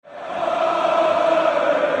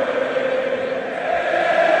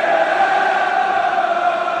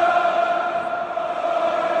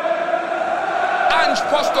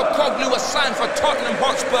blew a sign for Tottenham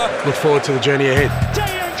Hotspur. Look forward to the journey ahead.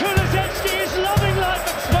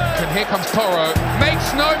 And here comes Toro, makes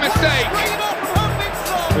no mistake.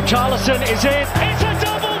 Richarlison is in. It's a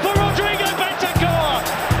double for Rodrigo Bentancur.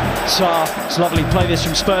 It's lovely play this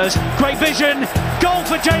from Spurs. Great vision. Goal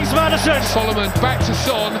for James Maddison. Solomon back to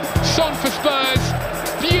Son. Son for Spurs.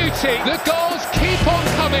 Beauty. The goals keep on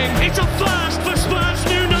coming. It's a first for Spurs'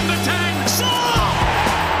 new number 10. Son!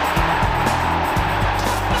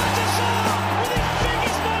 With his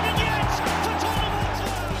biggest moment yet for Tottenham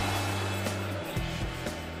Hotspur.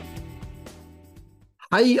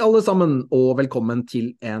 Hei alle sammen, og velkommen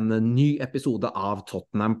til en ny episode av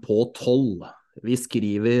Tottenham på 12. Vi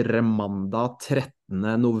skriver mandag 13.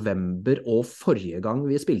 november, og forrige gang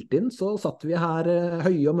vi spilte inn, så satt vi her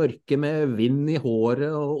høye og mørke med vind i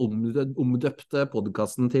håret og omdøpte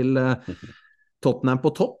podcasten til Tottenham på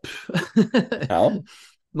topp. Ja.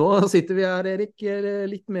 Nå sitter vi her, Erik,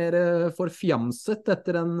 litt mer forfjamset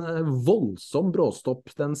etter en voldsom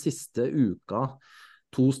bråstopp den siste uka.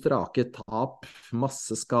 2 strake tap,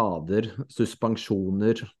 masse skader,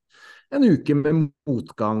 suspensjoner. En uke med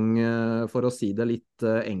motgang, for å si det litt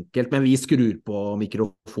enkelt, men vi skrur på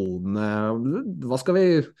mikrofonene. Hva skal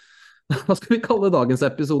vi kalle dagens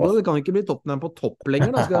episode? Det kan ikke bli Tottenham på topp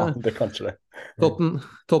lenger. Da. Det kan ikke det.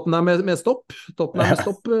 Tottenham med stopp? Tottenham med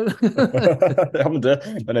stopp? Ja, men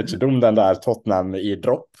den er ikke dum, den der Tottenham i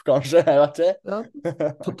dropp, kanskje, jeg vet ikke.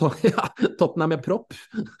 Ja, Tottenham med propp.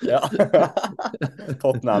 Ja,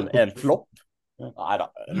 Tottenham en flopp. Neida,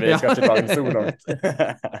 vi skal ikke ta den så langt.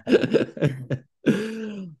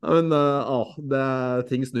 Ja, men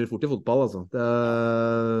ting snur fort i fotball, altså.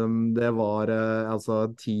 Det var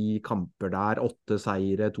 10 kamper der, 8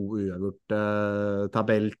 seire, 2 uavgjorte,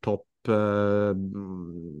 tabelltopp,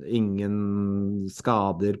 ingen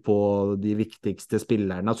skader på de viktigste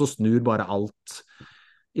spillerne, så snur bare alt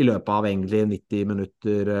i løpet av egentlig 90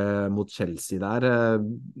 minutter mot Chelsea der.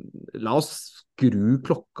 La oss skru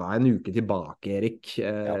klokka en uke tilbake, Erik.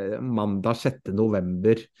 Mandag 6.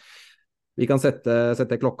 november. Vi kan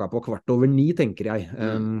sette klokka på 8:15, tenker jeg.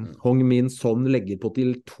 Hong-Min Son legger på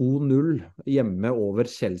til 2-0 hjemme over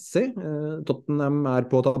Chelsea. Tottenham er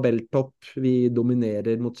på tabelltopp. Vi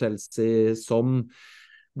dominerer mot Chelsea. Son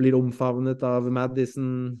blir omfavnet av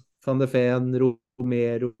Maddison, Van de Ven,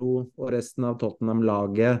 Romero og resten av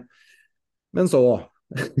Tottenham-laget. Men så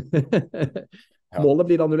målet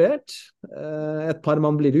blir annullert. Et par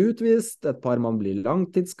mann blir utvist, et par mann blir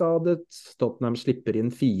langtidsskadet. Tottenham slipper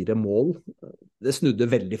inn 4 mål. Det snudde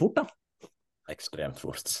veldig fort, da. Ekstremt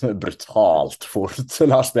fort. Brutalt fort,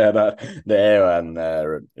 Lars Peder. Det er jo en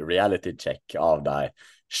reality check av de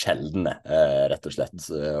sjeldne, rett og slett.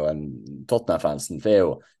 Og Tottenham-fansen får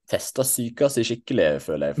jo testa syka seg skikkelig,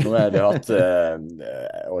 føler jeg. For nå har de hatt,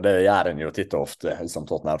 og det gjør en jo titt og ofte som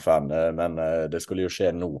Tottenham-fan, men det skulle jo skje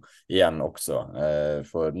nå igjen også.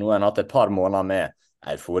 For nå har en hatt et par måneder med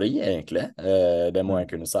eufori, egentlig. Det må jeg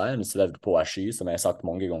kunne si. En svevd på en sky, som jeg har sagt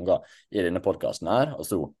mange ganger i denne podcasten her, og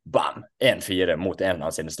så bam! 1-4 mot en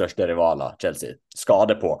av sine største rivaler, Chelsea.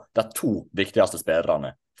 Skade på de 2 viktigste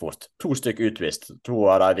spillerne fort. 2 stykker utvist, 2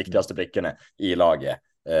 av de viktigste brikkene i laget.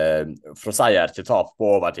 Fra seier til tap på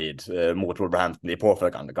overtid mot Wolverhampton i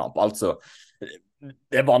påfølgende kamp. Altså,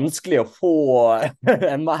 det er vanskelig å få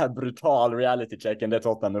en mer brutal reality check enn det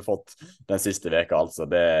Tottenham har fått den siste veka, altså.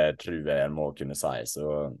 Det tror jeg en må kunne si. Så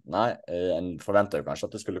nei, en forventer jo kanskje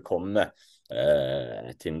at det skulle komme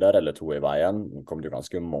et hinder eller 2 i veien. Det kom jo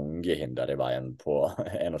ganske mange hinder i veien på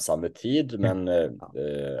en og samme tid, men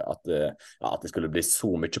at det skulle bli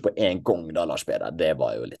så mye på en gang da, Lars Peder, det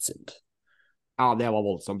var jo litt synd. Ja, det var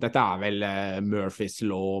voldsomt. Dette er vel Murphys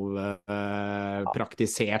lov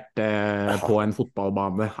praktisert på en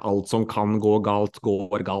fotballbane. Alt som kan gå galt,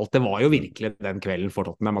 går galt. Det var jo virkelig den kvelden for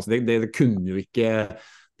Tottenham. Altså, det kunne jo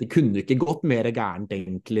ikke gått mer gærent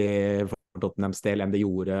egentlig for Tottenhams del enn det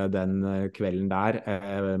gjorde den kvelden der.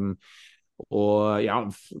 Og ja,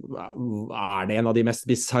 er det en av de mest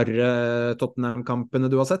bizarre Tottenham-kampene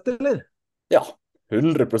du har sett, eller? Ja,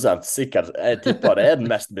 100% sikkert. Jeg tipper det er den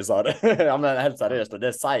mest bizarre. Ja, men helt seriøst, og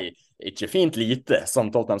det sier ikke fint lite som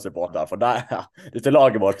Tottenham-supporter, for dette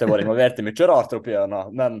laget vårt har vært involvert i mye rart opp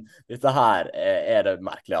igjennom, men dette her er det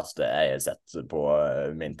merkeligste jeg har sett på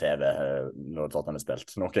min TV når Tottenham har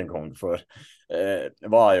spilt noen gang, for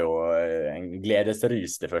det var jo en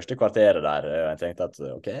gledesrys det første kvarteret der, og jeg tenkte at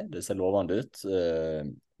ok, det ser lovende ut,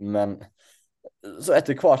 men så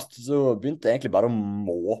etter hvert så begynte jeg egentlig bare å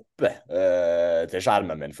måpe til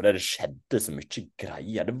skjermen min, for det skjedde så mye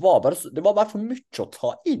greier. Det var bare for mye å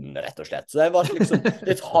ta inn, rett og slett. Så jeg var liksom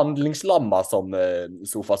litt handlingslamma som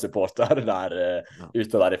sofasupporter der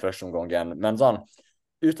utover i første omgangen. Men sånn,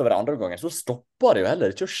 utover andre gangen, så stopper det jo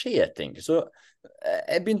heller ikke å skje ting. Så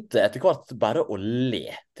jeg begynte etter hvert bare å le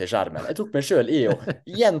til skjermen. Jeg tok meg selv i å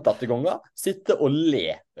gjentatte ganger sitte og le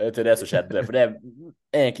til det som skjedde, for jeg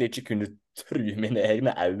egentlig ikke kunne tro mine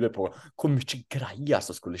egne øyne på hvor mye greier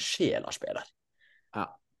som skulle skje, Lars Peder. Ja.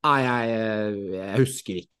 Nei, jeg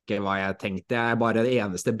husker ikke hva jeg tenkte. Bare det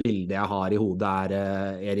eneste bildet jeg har i hodet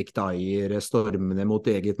Erik Dyer stormende mot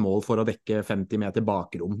eget mål for å dekke 50 meter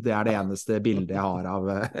bakrom. Det det eneste bildet jeg har av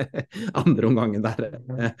andre omgangen der.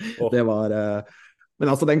 Det var... Men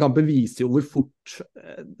altså, den kampen viser jo hvor fort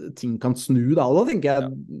ting kan snu da. Da tenker jeg,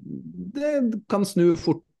 det kan snu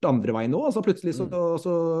fort andre veien nå. Altså plutselig så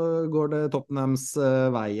går det Tottenhams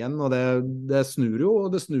vei igjen, og det snur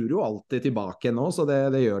jo alltid tilbake nå, så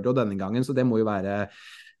det gjør det jo denne gangen, så det må jo være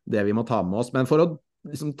det vi må ta med oss. Men for å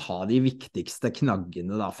liksom ta de viktigste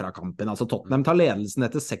knaggene da fra kampen, altså Tottenham tar ledelsen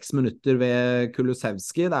etter 6 minutter ved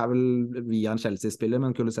Kulusevski, det vel via en Chelsea-spiller,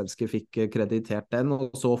 men Kulusevski fikk kreditert den,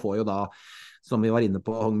 og så får jo da, som vi var inne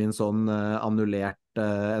på, Hong-Min Son annullert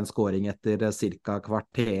en scoring etter cirka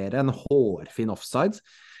kvarteret, en hårfin offside.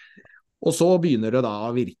 Og så begynner det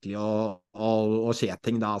da virkelig å skje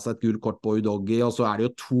ting da, altså et gult kort på Udogi, og så det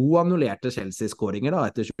jo 2 annullerte Chelsea-skåringer da,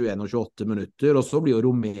 etter 21 og 28 minutter, og så blir jo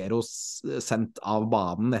Romero sendt av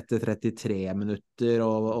banen etter 33 minutter,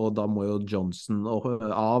 og da må jo Johnson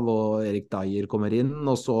av, og Erik Dyer kommer inn,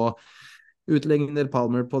 og så utligner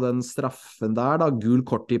Palmer på den straffen der da, gul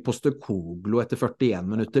kort i Postecoglou etter 41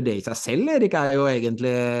 minutter, det i seg selv, Erik, jo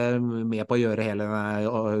egentlig med på å gjøre hele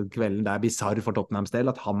kvelden der bizarr for Tottenhams del,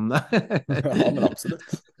 at han Ja, men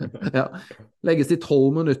absolutt. Ja, legges i 12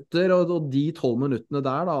 minutter, og de 12 minuttene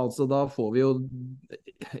der da, altså da får vi jo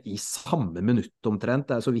i samme minutt omtrent,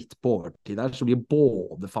 det så vidt på overtid der, så blir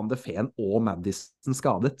både Van de Ven og Maddison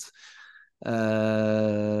skadet.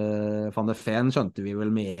 Van de Ven skjønte vi vel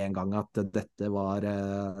med en gang at dette var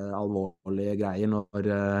alvorlige greier når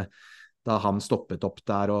da han stoppet opp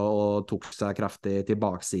der og tok seg kraftig til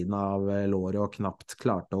baksiden av låret og knapt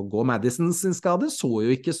klarte å gå. Maddison sin skade så jo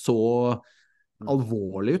ikke så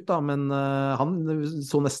alvorlig ut da, men han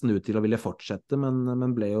så nesten ut til å ville fortsette,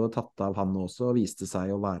 men ble jo tatt av han også og viste seg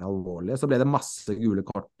å være alvorlig. Så ble det masse gule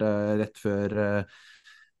kort rett før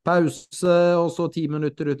pause, og så 10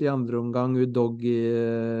 minutter ut i andre omgang, Udogi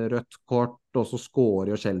rødt kort, og så skårer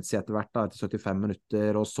jo Chelsea etter hvert da, etter 75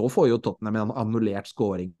 minutter, og så får jo Tottenham en annullert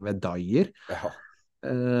skåring ved Dyer. Ja.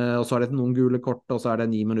 Og så det noen gule kort, og så det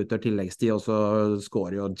 9 minutter tilleggstid, og så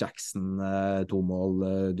skårer jo Jackson 2 mål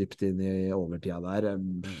dypt inn i overtida der.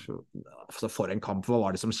 Så for en kamp, hva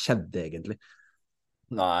var det som skjedde egentlig?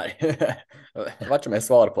 Nei, jeg vet ikke om jeg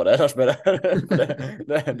svarer på det,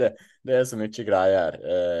 det så mye greier,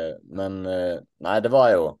 men nei, det var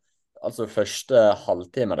jo, altså første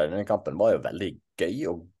halvtime av denne kampen var jo veldig gøy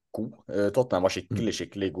og god. Tottenham var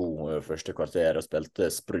skikkelig god første kvarter og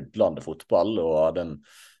spilte sprudlende fotball, og hadde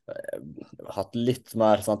hatt litt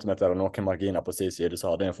mer centimeter og noen marginer på sin side,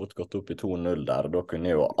 så hadde jeg fått gått opp i 2-0 der, og da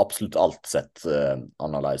kunne jo absolutt alt sett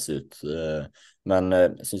annerledes ut. Men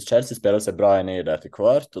jeg synes Chelsea spiller seg bra inn i det etter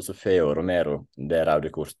hvert, og så får jo Romero det røde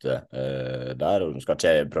kortet der, og du skal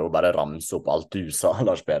ikke prøve bare ramse opp alt du sa,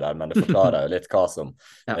 Lars Peder, men det forklarer jo litt hva som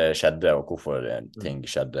skjedde, og hvorfor ting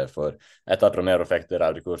skjedde. For etter at Romero fikk det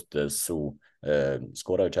røde kortet, så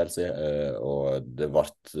skåret jo Chelsea, og det var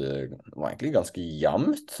egentlig ganske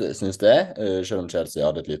jevnt, synes jeg, selv om Chelsea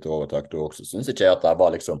hadde et lite overtak. Da også synes ikke jeg at det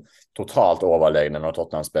var liksom totalt overlegne når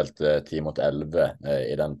Tottenham spilte 10-11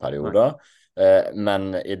 i den perioden.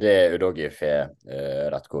 Men i det Udogi får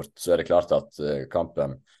rett kort, så det klart at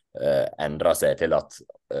kampen endrer seg til at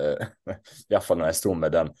i hvert fall når jeg stod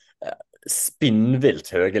med den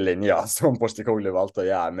spinnvilt høye linja som Postecoglou valgte å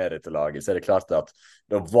gjøre med dette laget, så det klart at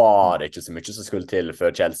det var ikke så mye som skulle til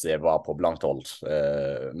før Chelsea var på blankt hold.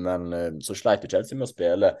 Men så sleit jo Chelsea med å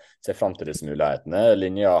spille seg frem til disse mulighetene.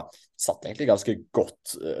 Linja satt egentlig ganske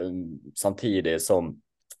godt, samtidig som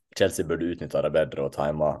Chelsea burde utnytte det bedre og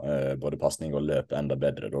time både passning og løp enda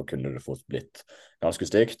bedre. Da kunne det fått blitt ganske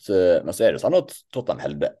stygt. Men så det jo sånn at Tottenham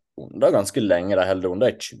helde under ganske lenge. De helde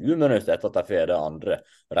under i 20 minutter etter at de får det andre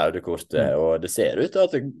røde kortet. Og det ser ut til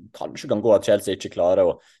at det kanskje kan gå at Chelsea ikke klarer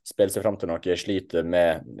å spille seg frem til noe sliter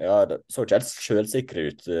med. Ja, det så Chelsea selvsikre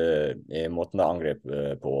ut i måten de angrep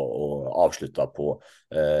på og avsluttet på.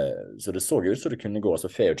 Så det så ut som det kunne gå,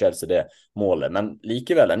 så får jo Chelsea det målet. Men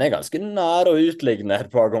likevel, den ganske nær å utligne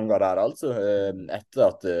et par ganger der, altså. Etter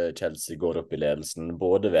at Chelsea går opp i ledelsen,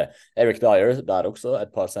 både ved Erik Dyer, der også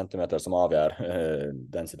et par centimeter som avgjør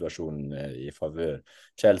den situasjonen i favør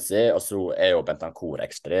Chelsea, og så jo Bentancourt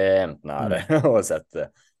ekstremt nære å sette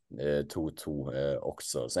 2-2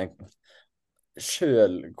 også. Så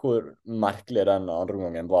selv hvor merkelig den andre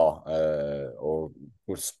omgangen var, og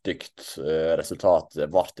hvor stygt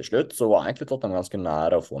resultatet var til slutt, så var egentlig Tottenham ganske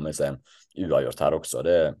nære å få med seg en uavgjort her også.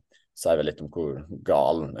 Det sier vel litt om hvor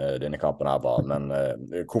galen denne kampen her var, men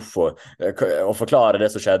hvorfor å forklare det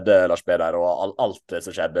som skjedde, Lars Peder, og alt det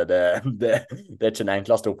som skjedde, det er ikke den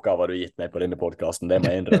enkleste oppgaven du har gitt meg på denne podcasten, det må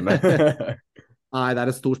jeg innrømme. Nei, det er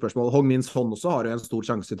et stort spørsmål. Hong-Min Son også har jo en stor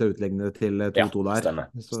sjanse til å utligne til 2-2 der.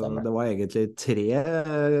 Stemmer. Så det var egentlig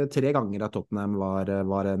tre ganger at Tottenham var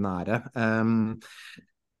nære.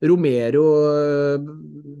 Romero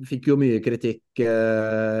fikk jo mye kritikk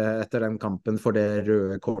etter den kampen for det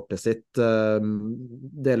røde kortet sitt.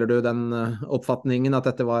 Deler du den oppfatningen at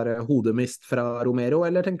dette var hodemist fra Romero,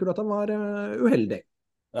 eller tenker du at han var uheldig?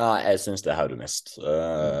 Nei, jeg synes det er hodemist,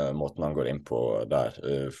 måten han går inn på der,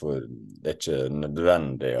 for det er ikke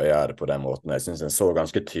nødvendig å gjøre det på den måten. Jeg synes jeg så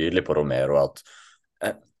ganske tydelig på Romero at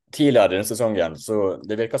tidligere i denne sesongen, så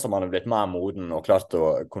det virker som han har blitt mer moden og klart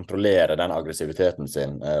å kontrollere den aggressiviteten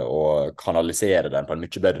sin og kanalisere den på en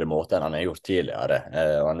mye bedre måte enn han har gjort tidligere.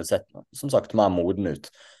 Og han har sett, som sagt, mer moden ut.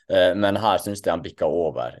 Men her synes jeg han bikket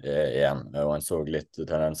over igjen, og han så litt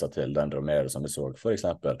tendenser til den Romero som vi så, for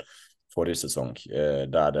eksempel forrige sesong,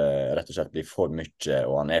 der det rett og slett blir for mye,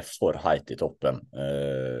 og han er for heit i toppen.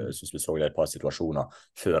 Jeg synes vi så det i et par situasjoner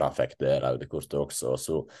før han fikk det røde kortet også, og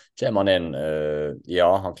så kommer han inn,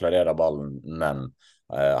 ja, han klarerer ballen, men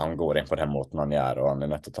han går inn på den måten han gjør, og han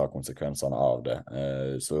er nødt til å ta konsekvensene av det.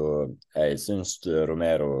 Så jeg synes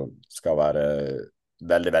Romero skal være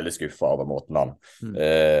veldig, veldig skuffet over måten han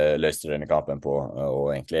løste denne kampen på,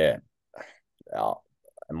 og egentlig, ja,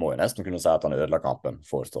 jeg må jo nesten kunne si at han ødela kampen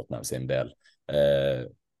for Tottenham sin del.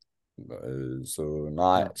 Så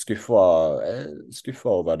nei, skuffa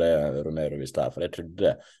over det Romero visste her, for jeg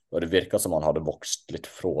trodde, og det virket som han hadde vokst litt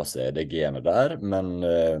fra seg det genet der, men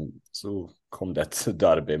så kom det et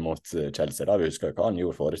derby mot Chelsea, da vi husker hva han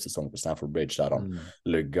gjorde forrige sesong på Stamford Bridge, der han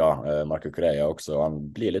lugga Marco Correa også, og han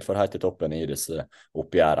blir litt for heit i toppen i disse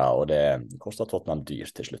oppgjørene, og det kostet Tottenham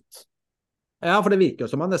dyrt til slutt. Ja, for det virker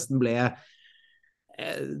jo som han nesten ble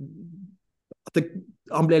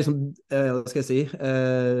han ble liksom, hva skal jeg si,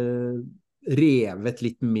 revet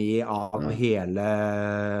litt med av hele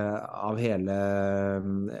jeg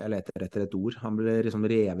leter etter et ord, han ble liksom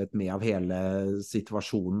revet med av hele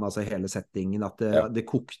situasjonen, altså hele settingen, at det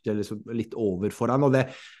kokte liksom litt over for han, og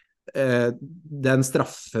den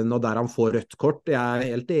straffen og der han får rødt kort, jeg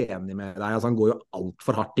er helt enig med deg, altså han går jo alt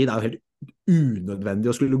for hardt i, det er jo helt unødvendig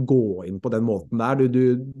å skulle gå inn på den måten der. Du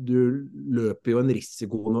løper jo en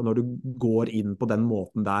risiko når du går inn på den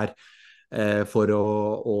måten der for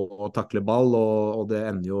å takle ball, og det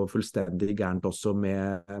ender jo fullstendig gærent også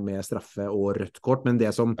med straffe og rødt kort, men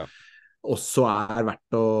det som også er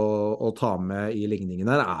verdt å ta med i ligningen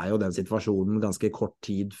her, er jo den situasjonen ganske kort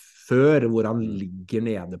tid før, hvor han ligger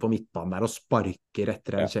nede på midtbanen der og sparker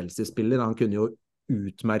etter en Chelsea-spiller. Han kunne jo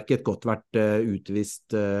utmerket godt vært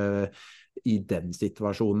utvist i den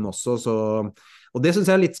situasjonen også, og det synes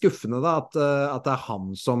jeg er litt skuffende da, at det er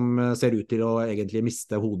han som ser ut til å egentlig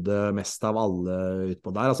miste hodet mest av alle utpå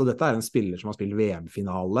der. Altså dette er en spiller som har spilt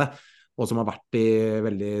VM-finale, og som har vært i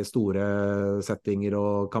veldig store settinger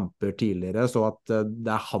og kamper tidligere, så at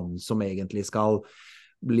det er han som egentlig skal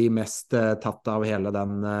bli mest tatt av hele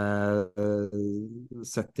den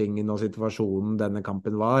settingen og situasjonen denne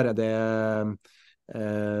kampen var,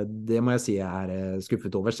 det må jeg si jeg er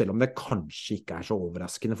skuffet over, selv om det kanskje ikke er så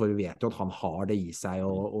overraskende, for vi vet jo at han har det i seg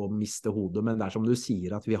å miste hodet, men det er som du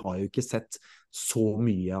sier at vi har jo ikke sett så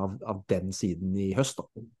mye av den siden i høst da.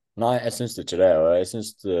 Nei, jeg synes ikke det, og jeg synes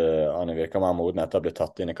han virker mer moden etter å bli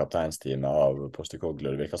tatt inn i kapteinsteamet av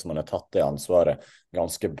Postecoglou. Det virker som han har tatt det ansvaret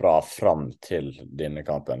ganske bra fram til denne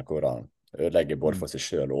kampen, hvor han ødelegger både for seg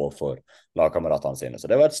selv og for lagkameratene sine. Så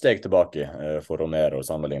det var et steg tilbake for Romero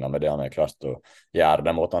sammenlignet med det han har klart å gjøre,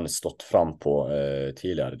 den måten han har stått fram på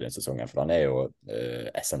tidligere i denne sesongen, for han er jo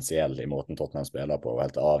essensiell i måten Tottenham spiller på, og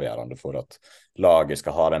helt avgjørende for at laget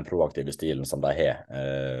skal ha den proaktive stilen som de har,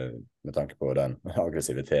 med tanke på den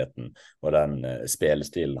aggressiviteten og den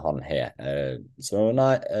spillestilen han har. Så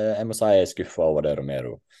nei, jeg må si jeg er skuffet over det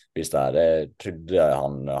Romero viste her. Jeg trodde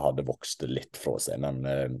han hadde vokst litt fra seg, men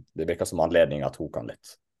det virker som anledningen tok han litt.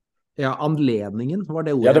 Ja, anledningen var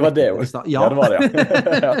det ordet. Ja, det var det ordet. Ja, det var det,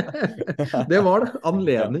 ja. Det var det,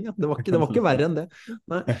 anledning. Ja. Det var ikke verre enn det.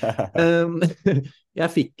 Nei. Jeg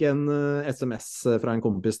fikk en SMS fra en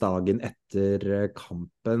kompis dagen etter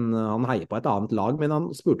kampen. Han heier på et annet lag, men han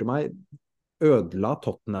spurte meg, ødela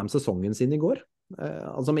Tottenham sesongen sin i går?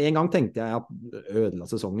 Altså med en gang tenkte jeg at ødela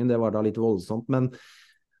sesongen, det var da litt voldsomt, men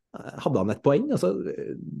hadde han et poeng? Altså,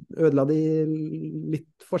 ødela de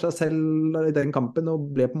litt for seg selv i den kampen, og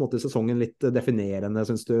ble på en måte sesongen litt definerende,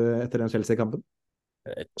 synes du, etter den Chelsea-kampen?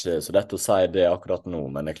 Det er ikke så lett å si det akkurat nå,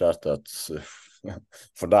 men det er klart at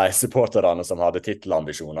for de supporterne som hadde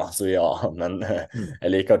titelambisjoner, så ja, men jeg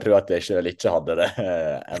liker å tro at jeg selv ikke hadde det,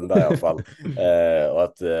 enda i hvert fall. Og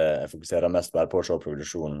at jeg fokuserer mest bare på å se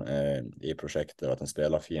progresjon i prosjektet, og at en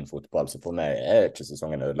spiller fin fotball. Så for meg er ikke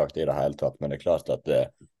sesongen ødelagt i det hele tatt, men det er klart at det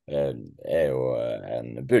er jo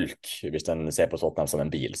en bulk. Hvis en ser på Tottenham som en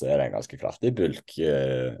bil, så er det en ganske kraftig bulk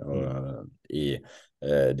i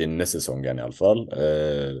denne sesongen i alle fall,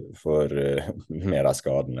 for med de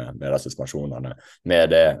skadene, med de suspensjonene, med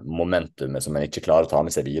det momentumet som en ikke klarer å ta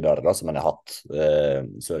med seg videre, da, som en har hatt,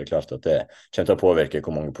 så er det klart at det kommer til å påvirke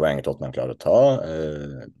hvor mange poeng Tottenham klarer å ta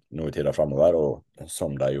nå i tiden fremover, og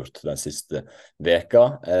som de har gjort den siste veka.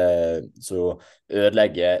 Så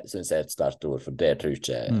ødelegge synes jeg er et sterkt ord, for det tror jeg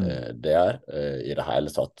ikke det i det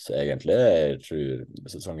hele tatt, egentlig. Jeg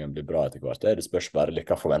tror sesongen blir bra etter hvert. Det spørs bare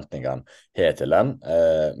hvilke forventningene har til den,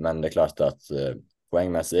 men det er klart at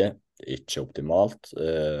poengmessig ikke optimalt,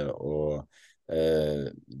 og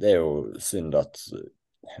det er jo synd at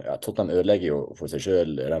Tottenham ødelegger jo for seg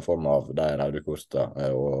selv i den form av de røde kortene,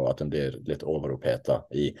 og at den blir litt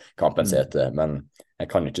overopphetet i kampens hete, men jeg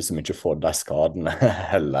kan ikke så mye for de skadene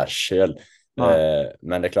heller selv.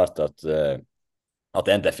 Men det er klart at det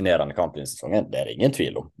er en definerende kamp i sesongen, det er det ingen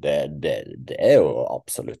tvil om. Det er jo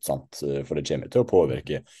absolutt sant, for det kommer til å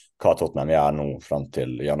påvirke hva Tottenham gjør nå frem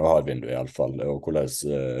til januarvinduet i alle fall, og hvordan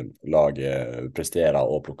laget presterer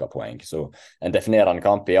og plukker poeng. Så en definerende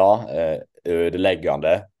kamp, ja,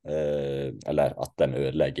 ødeleggende, eller at den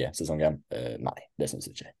ødelegger sesongen, nei, det synes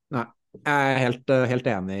jeg ikke. Nei, jeg er helt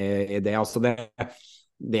enig i det. Altså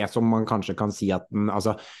det som man kanskje kan si at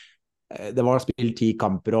det var spilt 10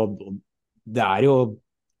 kamper, og det er jo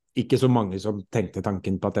ikke så mange som tenkte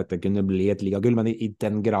tanken på at dette kunne bli et ligagull, men i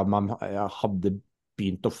den grad man hadde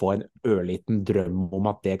begynt å få en ørliten drøm om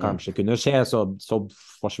at det kanskje kunne skje, så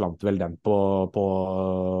forsvant vel den på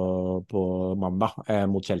mandag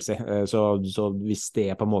mot Chelsea. Så hvis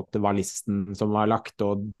det på en måte var listen som var lagt,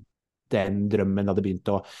 og den drømmen hadde begynt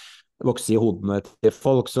å vokse i hodene til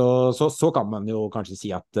folk, så kan man jo kanskje si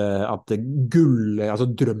at gull, altså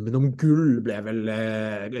drømmen om gull ble vel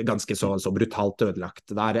ganske så brutalt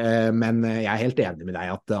ødelagt der, men jeg er helt enig med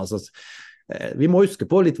deg at altså, vi må huske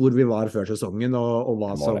på litt hvor vi var før sesongen, og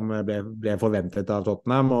hva som ble forventet av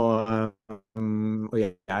Tottenham, og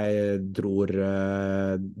jeg tror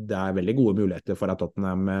det er veldig gode muligheter for at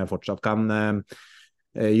Tottenham fortsatt kan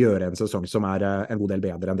gjøre en sesong som er en god del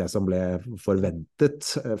bedre enn det som ble forventet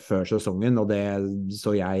før sesongen,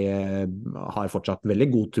 så jeg har fortsatt veldig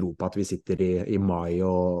god tro på at vi sitter i mai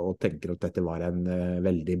og tenker at dette var en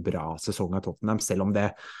veldig bra sesong av Tottenham, selv om det,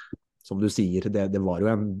 som du sier, det var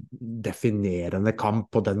jo en definerende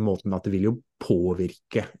kamp på den måten at det vil jo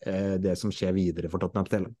påvirke det som skjer videre for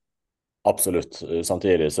Tottenham selv. Absolutt.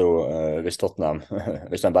 Samtidig så hvis Tottenham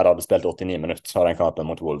hvis de bare hadde spilt 89 minutter av den kampen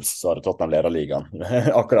mot Wolves, så hadde Tottenham ledet ligaen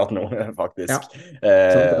akkurat nå, faktisk.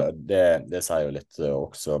 Ja. Det sier jo litt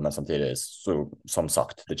også, men samtidig så, som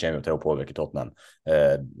sagt, det kommer jo til å påvirke Tottenham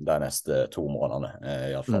de neste 2 månedene,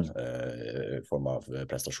 i alle fall i form av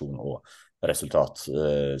prestasjon og resultat.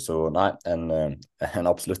 Så nei, en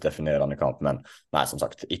absolutt definerende kamp, men nei, som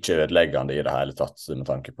sagt, ikke ødeleggende i det hele tatt, med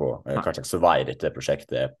tanke på hva slags vei dette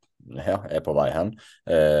prosjektet er på vei hen,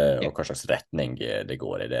 og hva slags retning det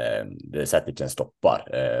går i. Det setter ikke en stopper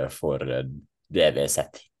for det vi har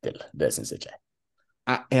sett hittil. Det synes jeg ikke.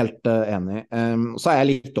 Jeg er helt enig. Så er jeg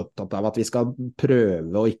litt opptatt av at vi skal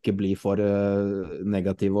prøve å ikke bli for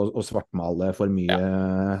negative og svartmale for mye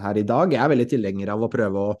her i dag. Jeg er veldig tilhenger av å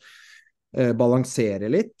prøve å balansere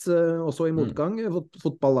litt, også i motgang.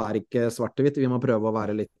 Fotball er ikke svart-hvitt. Vi må prøve å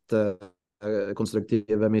være litt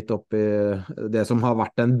konstruktive midt oppi det som har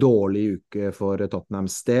vært en dårlig uke for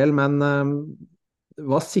Tottenhams del, men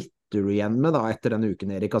hva sitter du igjen med da etter denne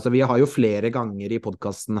uken, Erik? Altså, vi har jo flere ganger i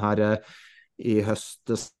podcasten her i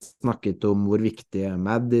høst snakket om hvor viktig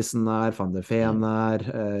Maddison er, Van de Ven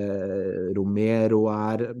er, Romero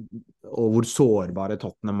er, og hvor sårbare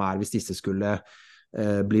Tottenham er hvis disse skulle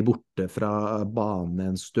blir borte fra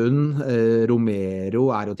banen en stund. Romero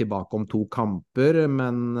er jo tilbake om 2 kamper,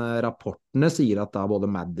 men rapportene sier at da både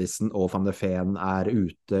Maddison og Van de Ven er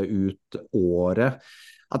ute ut året.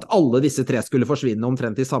 At alle disse 3 skulle forsvinne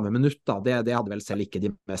omtrent i samme minutt, da, det hadde vel selv ikke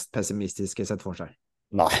de mest pessimistiske sett for seg.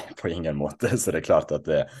 Nei, på ingen måte, så det klart at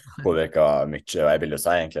det påvirker mye, og jeg vil jo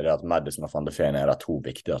si egentlig det at Maddison og Van de Ven de to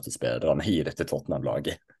viktigste spillerne i dette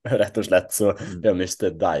Tottenham-laget, rett og slett, så det å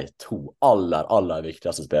miste de to aller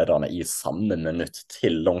viktigste spillerne i samme minutt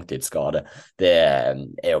til langtidsskade, det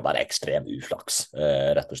jo bare ekstrem uflaks,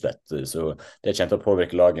 rett og slett, så det kommer til å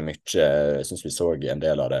påvirke laget mye. Jeg synes vi så en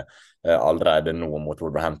del av det allerede nå mot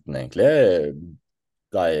Wolverhampton egentlig.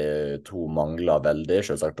 De to mangler veldig,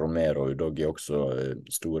 selvsagt Romero og Udogi også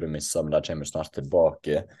store misser, men de kommer snart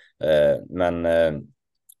tilbake. Men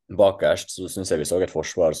bakerst så synes jeg vi så et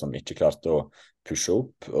forsvar som ikke klarte å pushe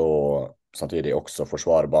opp, og samtidig også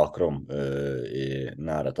forsvare bakrom i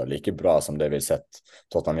nærheten like bra som det vi har sett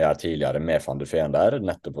Tottenham gjøre tidligere med Van de Ven der,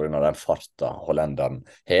 nettopp på grunn av den farta hollenderen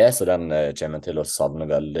har, så den kommer til å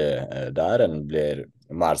savne veldig der. Den blir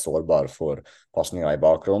mer sårbar for passninger i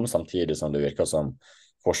bakrom, samtidig som det virker som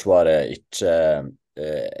Forsvaret ikke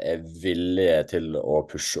villige til å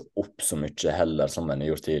pushe opp så mye heller som en har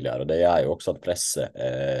gjort tidligere. Og det jo også at presset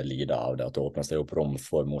lider av det, at det åpner seg opp rom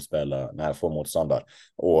for motstander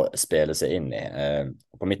å spille seg inn i.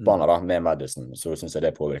 På midtbanen da, med Maddison, så synes jeg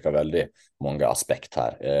det påvirker veldig mange aspekt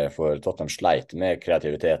her. For Tottenham sleit med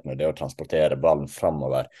kreativiteten og det å transportere ballen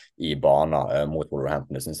fremover i banen mot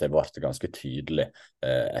Wolverhampton. Det synes jeg ble ganske tydelig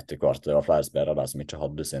etter hvert. Det var flere spillere der som ikke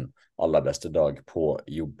hadde sin aller beste dag på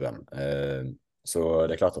jobben. Så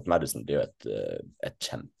det klart at Maddison blir jo et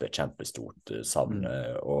kjempestort savn,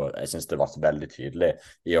 og jeg synes det var veldig tydelig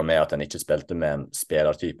i og med at han ikke spilte med en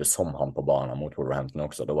spillertype som han på banen mot Wolverhampton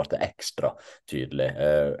også, da ble det ekstra tydelig.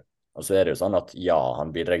 Og så det jo sånn at ja,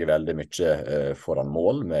 han bidrar veldig mye foran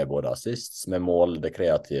mål med både assists, med mål, det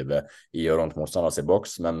kreative i og rundt motstanders i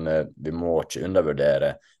boks, men vi må ikke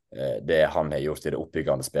undervurdere det han har gjort i det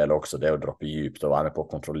oppbyggende spillet også, det å droppe djupt og være med på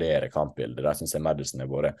å kontrollere kampbildet. Der synes jeg Maddison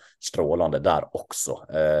har vært strålende der også.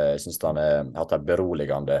 Jeg synes han har hatt en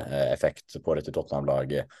beroligende effekt på dette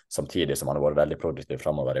Tottenham-laget, samtidig som han har vært veldig produktiv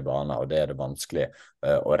fremover i banen, og det det vanskelig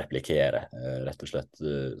å replikere, rett og slett.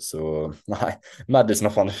 Så nei,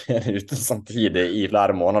 Maddison og Van de Ven ute samtidig i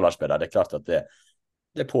flere måneder spiller, det klart at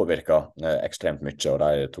det påvirker ekstremt mye, og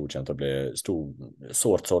de to kommer til å bli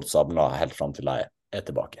sårt savnet helt frem til de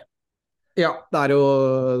tilbake. Ja, det jo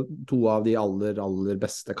to av de aller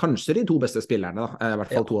beste, kanskje de to beste spillerne da, i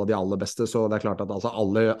hvert fall to av de aller beste, så det klart at altså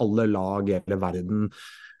alle lag i hele verden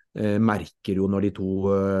merker jo når de to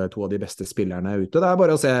av de beste spillerne ute. Det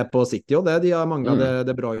bare å se på City og det, de har mange av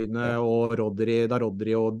De Bruyne og Rodri, da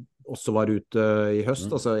Rodri og også var ute i høst.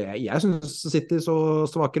 Altså, jeg synes City så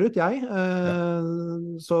svakere ut,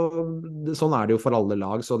 så sånn det jo for alle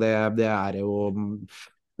lag, så det jo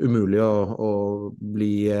umulig å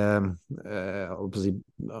bli å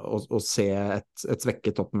se et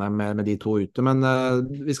svekket Tottenham med de to ute, men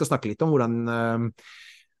vi skal snakke litt om hvordan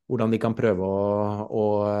de kan prøve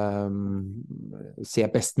å se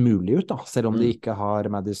best mulig ut da, selv om de ikke har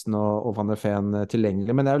Maddison og Van de Ven tilgjengelig,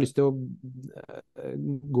 men jeg har lyst til å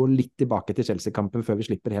gå litt tilbake til Chelsea-kampen før vi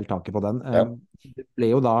slipper helt taket på den. Det ble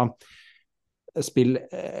jo da spill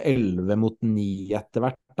 11-9 etter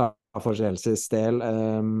hvert da, for Chelseas del,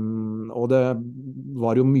 og det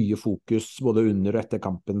var jo mye fokus både under og etter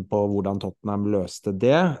kampen på hvordan Tottenham løste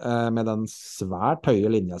det, med den svært høye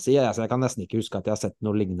linja si. Altså, jeg kan nesten ikke huske at jeg har sett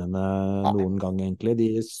noe lignende noen gang egentlig.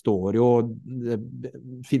 De står jo, det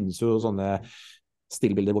finnes jo sånne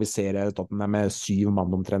stillbilder hvor vi ser Tottenham med 7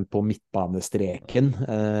 mann omtrent på midtbanestreken,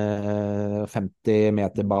 50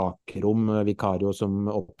 meter bakrom, Vicario som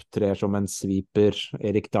opptrer som en sweeper,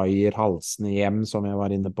 Erik Dyer halsende hjem, som jeg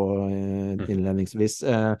var inne på innledningsvis.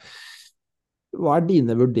 Hva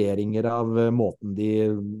dine vurderinger av måten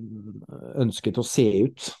de ønsket å se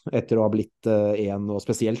ut etter å ha blitt en, og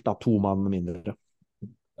spesielt da 2 mann mindre?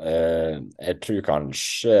 Jeg tror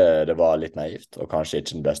kanskje det var litt naivt, og kanskje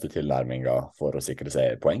ikke den beste tilnærmingen for å sikre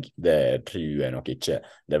seg poeng. Det tror jeg nok ikke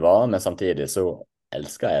det var, men samtidig så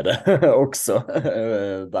elsker jeg det også.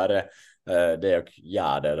 Bare det å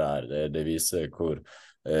gjøre det der, det viser hvor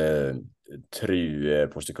tru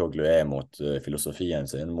Postecoglou mot filosofien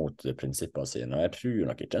sin, mot prinsippene sine, og jeg tror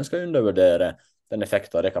nok ikke en skal undervurdere den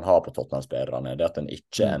effekten det kan ha på Tottenham-spillerne, det at den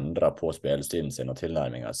ikke endrer på spillestilen sin og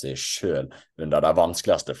tilnærmingen seg selv under de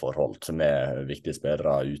vanskeligste forhold, som viktige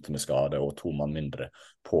spillere ute med skade og 2 mann mindre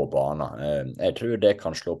på banen. Jeg tror det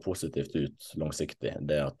kan slå positivt ut langsiktig,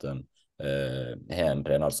 det at har en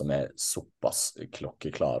trener som såpass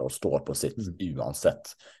klokkeklar og står på sitt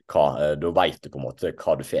uansett hva, da vet du på en måte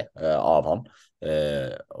hva du får av han,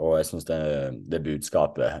 og jeg synes det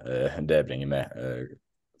budskapet det bringer med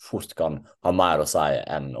fort kan ha mer å si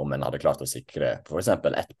enn om en hadde klart å sikre for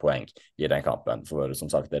eksempel 1 poeng i den kampen. For som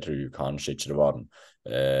sagt, jeg tror kanskje ikke det var den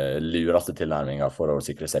lureste tilnærmingen for å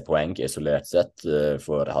sikre seg poeng isolert sett,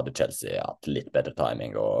 for hadde Chelsea hatt litt bedre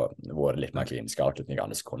timing og vært litt mer kliniske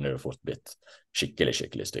avslutningene, så kunne det jo fort blitt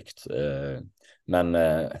skikkelig stygt. Men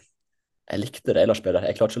jeg likte det, Lars Peder.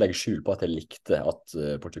 Jeg klarte ikke å legge skjul på at jeg likte at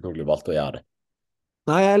Postecoglou valgte å gjøre det.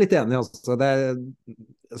 Nei, jeg er litt enig. Altså,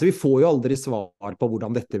 vi får jo aldri svar på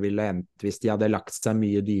hvordan dette ville endt hvis de hadde lagt seg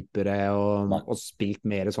mye dypere og spilt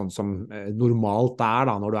mer sånn som normalt er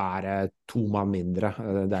da, når du er 2 mann mindre.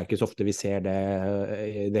 Det er ikke så ofte vi ser det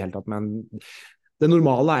i det hele tatt, men det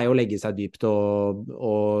normale er jo å legge seg dypt og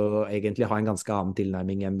egentlig ha en ganske annen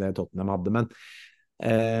tilnærming enn det Tottenham hadde. Men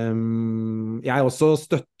jeg også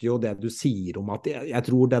støtter jo det du sier om at jeg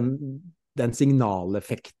tror den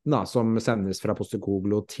signaleffekten da, som sendes fra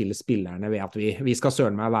Postecoglou til spillerne ved at vi skal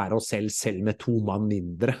søren meg være oss selv med 2 mann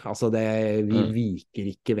mindre. Altså vi viker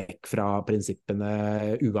ikke vekk fra prinsippene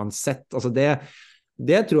uansett. Altså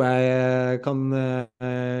det tror jeg kan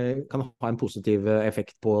ha en positiv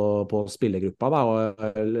effekt på spillergruppa da, og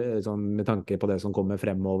sånn, med tanke på det som kommer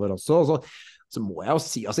fremover også. Og så må jeg jo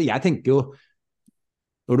si, altså jeg tenker jo,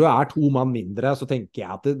 når du er 2 mann mindre, så tenker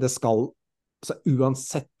jeg at det skal, altså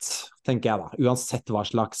uansett, tenker jeg da, uansett hva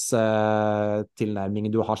slags tilnærming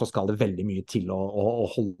du har, så skal det veldig mye til å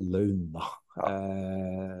holde unna.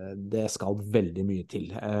 Det skal veldig mye til.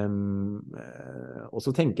 Og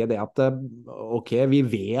så tenker jeg det at ok, vi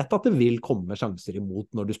vet at det vil komme sjanser imot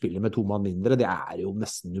når du spiller med 2 mann mindre. Det er jo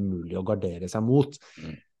nesten umulig å gardere seg mot.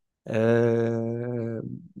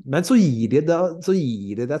 Men så gir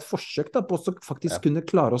det et forsøk da, på å faktisk kunne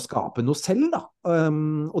klare å skape noe selv da.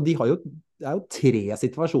 Og det er jo 3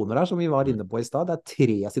 situasjoner her som vi var inne på i stad. Det er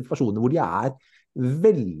 3 situasjoner hvor de er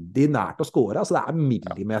veldig nært å score. Altså det er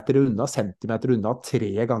millimeter unna, centimeter unna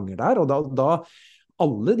 3 ganger der, og da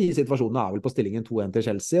alle de situasjonene er vel på stillingen 2-1 til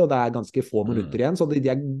Chelsea, og det er ganske få minutter igjen, så de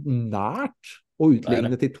er nært å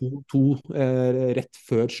utligne til 2-2 rett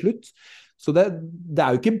før slutt. Så det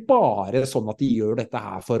er jo ikke bare sånn at de gjør dette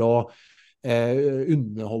her for å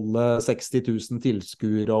underholde 60 000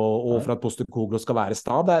 tilskuere og for at Postecoglou skal være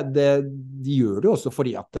sta. De gjør det jo også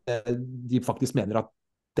fordi at de faktisk mener at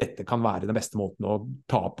dette kan være den beste måten å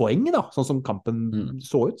ta poeng da, sånn som kampen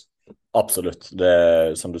så ut. Absolutt.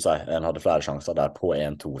 Som du sier, en hadde flere sjanser der på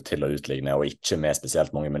 1-2 til å utligne, og ikke med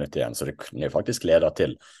spesielt mange minutter igjen, så det kunne faktisk lede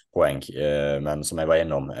til poeng. Men som jeg var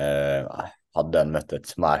innom, hadde en møtt et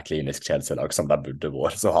mer klinisk Chelsea-lag som det burde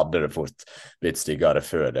vært, så hadde det fort blitt styggere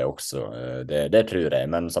før det også. Det tror jeg,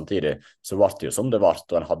 men samtidig så ble det jo som det ble,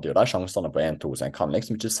 og en hadde jo de sjansene på 1-2, så en kan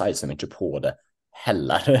liksom ikke si så mye på det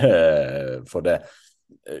heller. For det,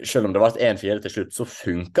 selv om det ble 1-4 til slutt, så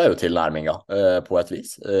funket jo tilnærmingen på et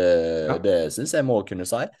vis. Det synes jeg må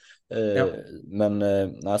kunne si. Men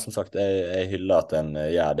nei, som sagt, jeg hyller at en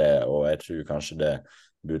gjør det, og jeg tror kanskje det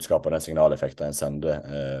budskapet og den signaleffekten en sender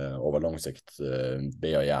over lang sikt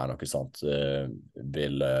ved å gjøre noe sånt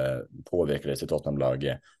vil påvirke det til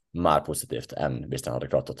Tottenham-laget mer positivt enn hvis de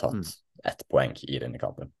hadde klart å tatt 1 poeng i denne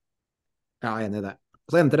kampen. Ja, jeg er enig i det.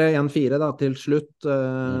 Så endte det 1-4 da, til slutt,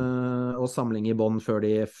 og samling i bånd før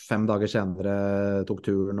de 5 dager senere tok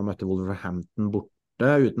turen og møtte Wolverhampton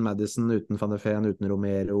borte, uten Maddison, uten Van de Ven, uten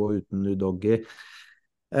Romero og uten Udogi.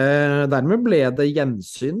 Dermed ble det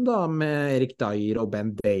gjensyn da, med Erik Dyer og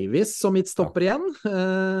Ben Davies som midtstopper igjen.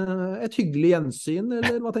 Et hyggelig gjensyn,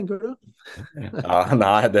 eller hva tenker du? Ja,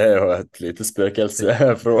 nei, det er jo et lite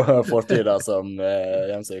spøkelse fra fortiden som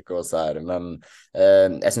hjemsøker oss her, men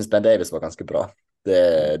jeg synes Ben Davies var ganske bra.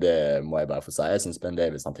 Det må jeg bare få si. Jeg synes Ben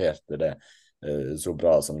Davies håndterte det så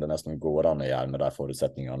bra som det nesten går an å gjøre med de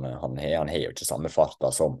forutsetningene han har. Han har jo ikke samme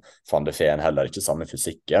farta som Van de Ven, heller ikke samme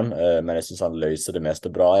fysikken, men jeg synes han løser det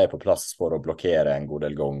meste bra, er på plass for å blokkere en god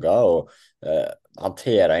del ganger, og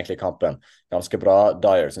håndterer egentlig kampen ganske bra.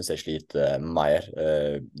 Dyer synes jeg sliter mer.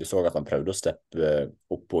 Du så at han prøvde å steppe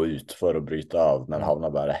opp og ut for å bryte av, men havna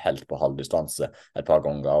bare helt på halvdistanse et par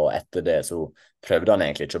ganger, og etter det så prøvde han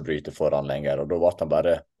egentlig ikke å bryte foran lenger, og da ble han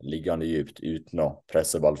bare liggende dypt uten å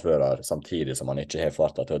presse ballfører, samtidig som han ikke har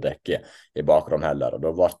farta til å dekke i bakrom heller, og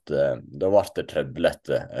da ble det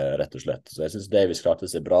trøblete, rett og slett. Så jeg synes Davies klarte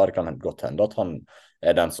seg bra. Det kan godt hende at han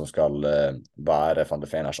er den som skal være Van de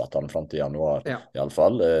Ven-erstatteren frem til januar, i alle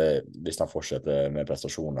fall, hvis han fortsetter med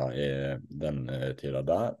prestasjoner i den tiden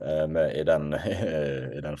der, i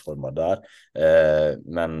den formen der.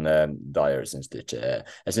 Men Dyer synes det ikke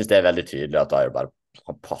jeg synes det er veldig tydelig at Dyer bare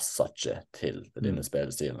han passer ikke til denne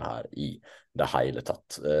spillestilen her i det hele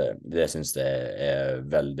tatt. Det synes jeg er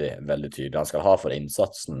veldig, veldig tydelig. Han skal ha for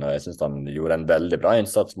innsatsen, og jeg synes han gjorde en veldig bra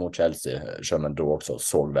innsats mot Chelsea, selv om han da også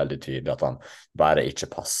så veldig tydelig at han bare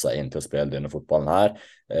ikke passer inn til å spille denne fotballen her.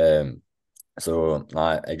 Så nei,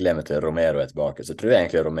 jeg gleder meg til Romero er tilbake, så tror jeg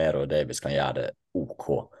egentlig Romero og Davis kan gjøre det ok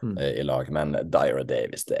i lag, men Dyer og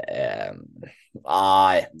Davis, det er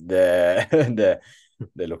nei,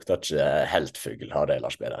 det lukter ikke helt fugl av det,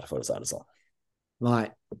 Lars Peder, for å si det sånn. Nei.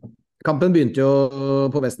 Kampen begynte jo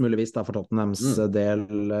på best mulig vis da, for Tottenhams del,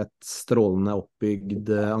 et strålende oppbygd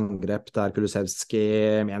angrep der Kulusevski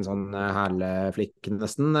med en sånn herlig flikk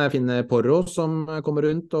nesten finner Porro som kommer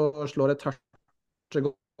rundt og slår et hardt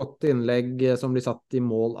godt innlegg som blir satt i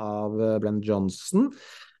mål av Brent Johnson.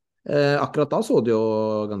 Akkurat da så det jo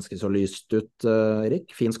ganske så lyst ut, Erik.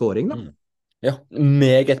 Fin scoring da. Ja,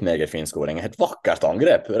 meget fin scoring. Et vakkert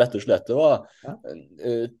angrep, rett og slett. Det var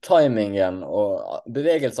timingen og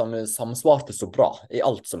bevegelsene samsvarte så bra i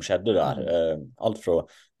alt som skjedde der. Alt fra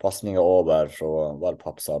passninger over, var det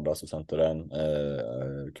Papsarda som sendte den,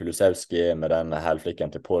 Kulusevski med den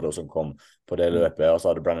helflikken til Porro som kom på det løpet, og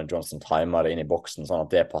så hadde Brandon Johnson timer inn i boksen, sånn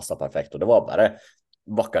at det passet perfekt. Og det var bare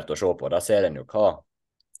vakkert å se på. Da ser en jo hva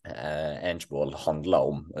Angeball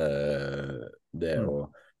handler om. Det å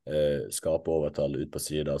skape overtall ut på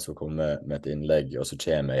siden, så kommer med et innlegg, og så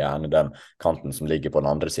kommer gjerne den kanten som ligger på den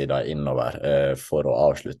andre siden innover for å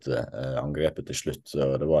avslutte angrepet til slutt.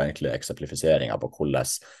 Og det var egentlig eksemplifiseringer på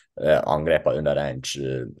hvordan angrepet under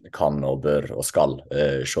range kan og bør og skal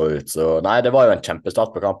se ut. Så nei, det var jo en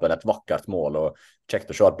kjempestart på kampen, et vakkert mål, og kjekt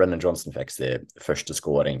å se at Brennan Johnson fikk sin første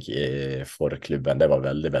scoring for klubben. Det var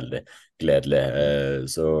veldig, veldig gledelig.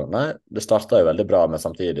 Så nei, det startet jo veldig bra, men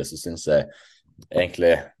samtidig så synes jeg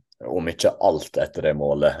egentlig, om ikke alt etter det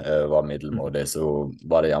målet var middelmådig, så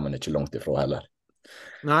var det jammen ikke langt ifra heller.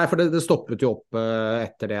 Nei, for det stoppet jo opp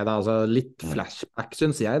etter det da, altså litt flashback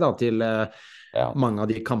synes jeg da, til mange av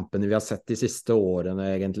de kampene vi har sett de siste årene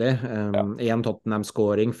egentlig. En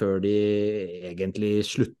Tottenham-scoring før de egentlig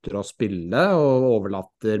slutter å spille og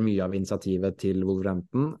overlater mye av initiativet til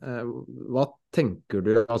Wolverhampton. Hva tenker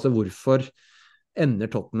du, altså hvorfor ender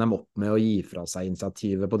Tottenham opp med å gi fra seg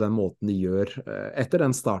initiativet på den måten de gjør etter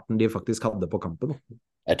den starten de faktisk hadde på kampen?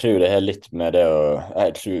 Jeg tror det er litt med det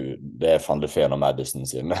jeg tror det er Van de Ven og Madison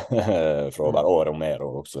sin fra over år og mer,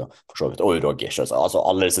 og også for så vidt, og Udogi, altså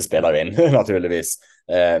alle disse spiller inn, naturligvis,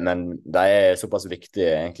 men de er såpass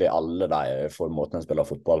viktige, egentlig alle de, for måten de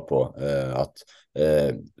spiller fotball på, at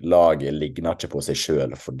laget ligner ikke på seg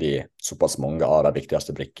selv, fordi såpass mange av de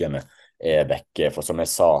viktigste brikkene er vekke. For som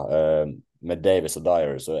jeg sa, med Davis og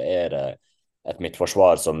Dyer så er det et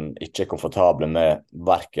midtforsvar som ikke er komfortable med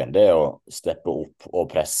hverken det å steppe opp og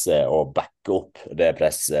presse og backe opp det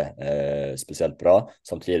presset spesielt bra,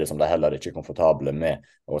 samtidig som de heller ikke er komfortable med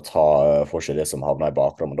å ta for seg det som havner i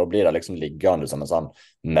bakrommet. Da blir det liksom liggende som en sånn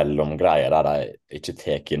mellomgreie der de ikke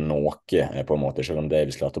teker noe på en måte. Selv om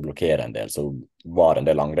Davis klarte å blokkere en del, så var det en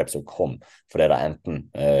del angrep som kom fordi de enten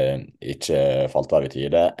ikke falt av i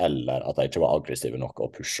tide, eller at de ikke var aggressive nok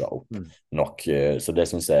og pushet opp nok. Så det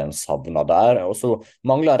synes jeg er en savner der. Og så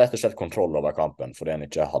mangler rett og slett kontroll over kampen, fordi en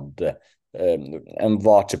ikke hadde en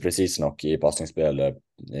var ikke presis nok i passningsspillet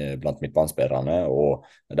blant midtbanespillerne, og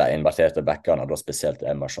de inverterte backene, da spesielt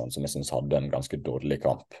Emerson, som jeg synes hadde en ganske dårlig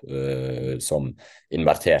kamp som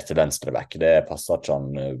inverterte venstreback. Det passet ikke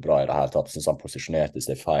han bra i det hele tatt. Jeg synes han posisjonerte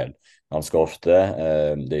seg feil ganske ofte.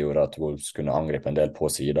 Det gjorde at Wolves kunne angripe en del på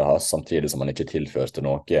siden hans, samtidig som han ikke tilførte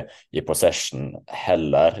noe i possession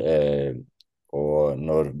heller. Og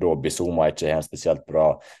når da Bissoma ikke er en spesielt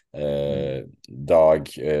bra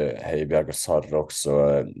dag, Høibjerg og Sarr også,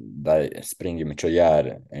 de springer mye og gjør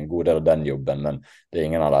en god del av den jobben, men det er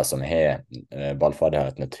ingen av dem som har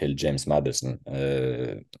ballferdighetene til James Madison,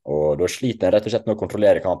 og da sliter en rett og slett med å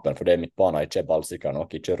kontrollere kampen, fordi midtbanen ikke er ballsikker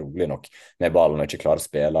nok, ikke rolig nok med ballen, og ikke klarer å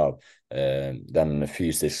spille av den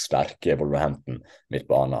fysisk sterke Wolverhampton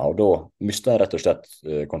midtbanen, og da mister jeg rett og slett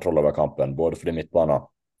kontroll over kampen, både fordi midtbanen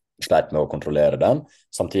sleit med å kontrollere den,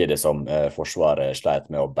 samtidig som forsvaret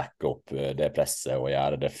sleit med å backe opp det presset og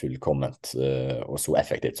gjøre det fullkomment og så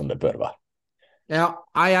effektivt som det bør være. Ja,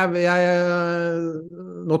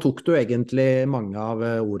 nå tok du egentlig mange av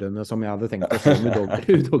ordene som jeg hadde tenkt å si om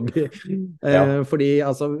Udogi. Fordi,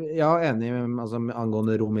 altså, jeg er enig altså,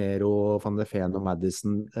 angående Romero, Van de Ven og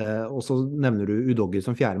Madison, og så nevner du Udogi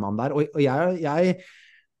som fjerdemann der, og jeg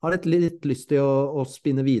har litt lyst til å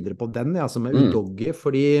spinne videre på den, altså med Udogi,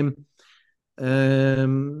 fordi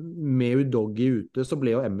Med Udogie ute så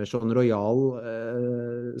ble jo Emerson Royal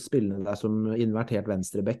spillende der som invertert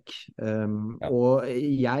venstreback. Ja. Og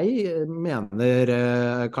jeg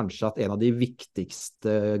mener kanskje at en av de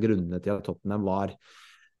viktigste grunnene til at Tottenham var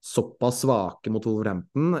såpass svake mot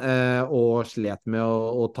Wolverhampton og slet med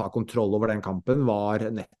å ta kontroll over den kampen, var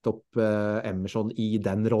nettopp Emerson i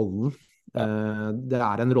den rollen. Det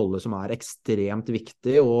en rolle som ekstremt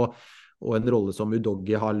viktig, og en rolle som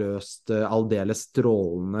Udogie har løst aldeles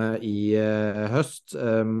strålende i høst.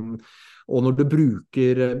 Og når du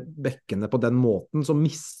bruker bekkene på den måten, så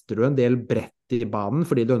mister du en del brett i banen,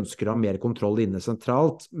 fordi du ønsker å ha mer kontroll inne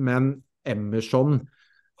sentralt. Men Emerson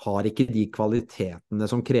har ikke de kvalitetene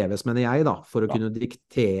som kreves, mener jeg, da, for å kunne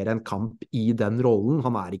diktere en kamp i den rollen.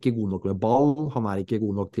 Han ikke god nok med ball, han ikke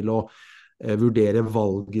god nok til å vurdere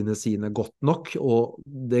valgene sine godt nok, og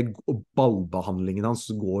ballbehandlingen hans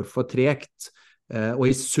går for tregt. Og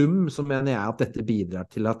i sum så mener jeg at dette bidrar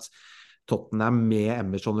til at Tottenham med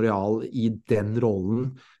Emerson Royal i den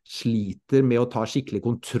rollen sliter med å ta skikkelig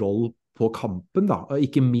kontroll på kampen, da.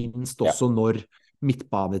 Ikke minst også når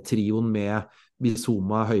midtbanetrioen med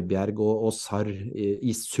Bissouma, Højbjerg og Sarr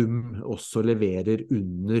i sum også leverer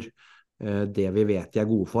under det vi vet de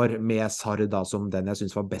gode for, med Sarr da som den jeg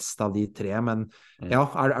synes var best av de tre. Men ja,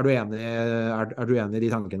 du enig, du enig i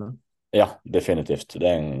de tankene? Ja, definitivt.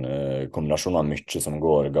 Det en kombinasjon av mye som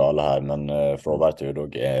går gale her, men fravær til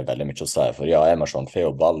Udogie veldig mye å si. For ja, Emerson får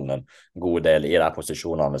jo ballen en god del i de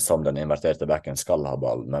posisjonene som den inverterte backen skal ha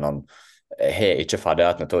ball, men han har ikke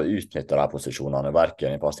ferdighetene til å utnytte de posisjonene,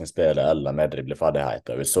 hverken i passningsspillet eller med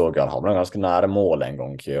dribleferdigheter. Vi så han havnet ganske nære mål en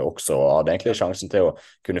gang også, og hadde egentlig sjansen til å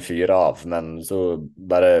kunne fyre av, men så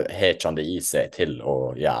bare har ikke han det i seg til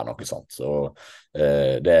å gjøre noe sånt. Så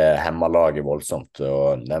det hemmer laget voldsomt,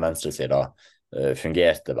 og den venstre siden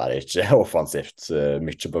fungerte bare ikke offensivt,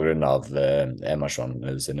 mye på grunn av Emerson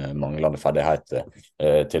sine manglende ferdigheter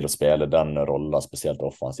til å spille den rollen spesielt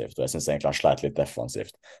offensivt, og jeg synes egentlig han sleit litt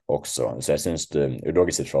defensivt også, så jeg synes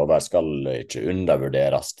Udogie sitt fravær skal ikke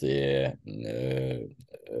undervurderes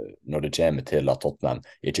når det kommer til at Tottenham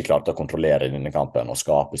ikke klarte å kontrollere denne kampen og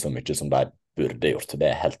skape så mye som de burde gjort. Det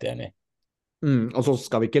jeg helt enig i. Og så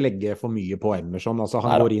skal vi ikke legge for mye på Emerson. Altså,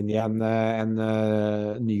 han går inn i en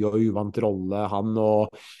ny og uvant rolle,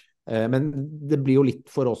 men det blir jo litt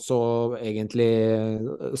for oss å egentlig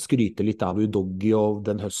skryte litt av Udogie og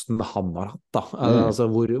den høsten han har hatt, da. Altså,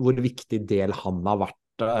 hvor viktig del han har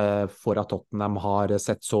vært for at Tottenham har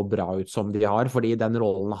sett så bra ut som de har, fordi den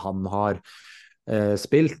rollen han har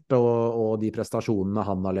spilt, og de prestasjonene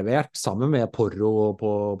han har levert, sammen med Porro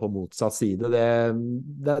på motsatt side,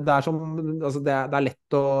 altså det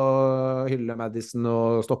lett å hylle Madison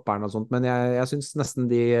og stopperen og sånt, men jeg synes nesten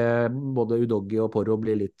både Udogie og Porro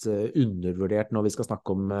blir litt undervurdert når vi skal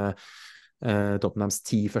snakke om Tottenhams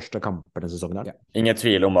 10 første kamper denne sesongen her. Ingen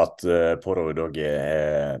tvil om at Porro og Udogie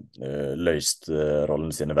har løst rollen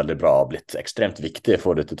sine veldig bra og blitt ekstremt viktige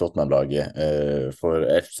for dette Tottenham-laget. For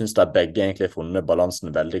jeg synes de begge egentlig har funnet balansen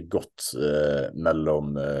veldig godt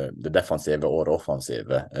mellom det defensive og det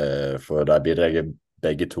offensive. For de bidrar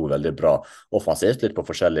begge to veldig bra offensivt, litt på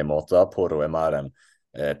forskjellige måter. Porro mer en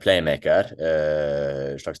playmaker,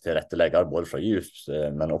 slags tilrettelegger både fra djupt,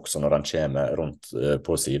 men også når han kommer rundt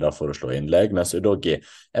på siden for å slå innlegg, mens Udogie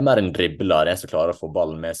mer en dribler, en som klarer å få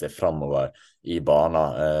ballen med seg fremover i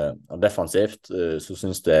banen. Defensivt så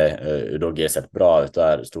synes jeg Udogie har sett bra ut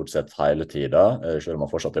der stort sett hele tiden, selv om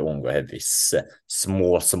han fortsatt ung og har visse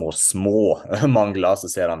små mangler,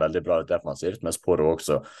 så ser han veldig bra ut defensivt, mens Porro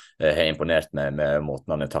også har imponert med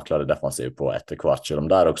måten han har taklet det defensivt på etter hvert, selv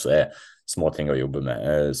om der også små ting å jobbe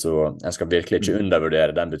med. Så jeg skal virkelig ikke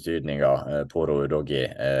undervurdere den betydningen Porro og Udogie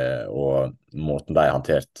og måten de har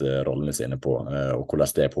håndtert rollene sine på, og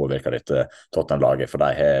hvordan det påvirker dette Tottenham-laget, for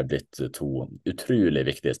de har blitt to utrolig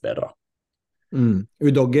viktige spillere.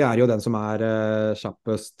 Udogie jo den som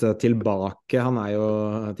kjappest tilbake. Han jo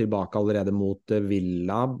tilbake allerede mot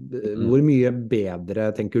Villa. Hvor mye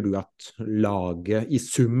bedre tenker du at laget i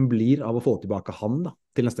sum blir av å få tilbake han da,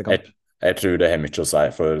 til neste kamp? Jeg tror det har mye å si,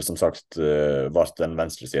 for som sagt ble den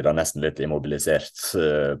venstre siden nesten litt immobilisert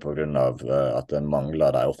på grunn av at den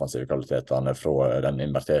mangler de offensive kvalitetene fra den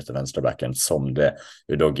inverterte venstrebacken som det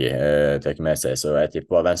Udogie tar med seg. Så jeg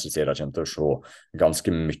tipper at venstre siden kommer til å se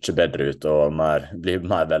ganske mye bedre ut og blir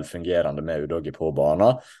mer velfungerende med Udogie på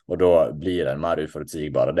banen, og da blir den mer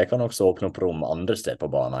uforutsigbare. Det kan også åpne opp rom andre steder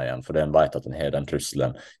på banen igjen, for den vet at den har den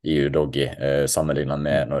trusselen i Udogie sammenlignet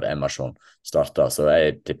med når Emerson starter. Så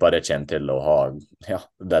jeg tipper det kommer til å ha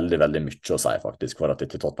veldig, veldig mye å si faktisk, for at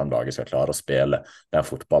dette Tottenham-laget skal klare å spille den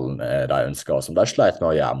fotballen de ønsker, og som de sleit med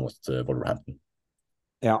å gjøre mot Wolverhampton.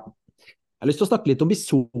 Ja. Jeg har lyst til å snakke litt om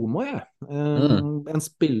Bissouma, jeg. En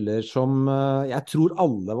spiller som jeg tror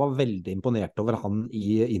alle var veldig imponert over han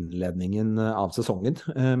i innledningen av sesongen.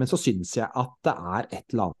 Men så synes jeg at det er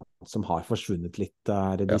et eller annet som har forsvunnet litt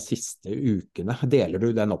der de Ja. siste ukene. Deler du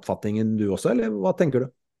den oppfatningen du også, eller hva tenker du?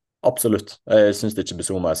 Absolutt. Jeg synes ikke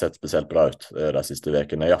Bissouma har sett spesielt bra ut de siste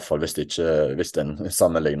vekene. I hvert fall hvis den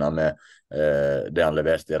sammenligner med det han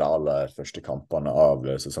leverte i de aller første kampene av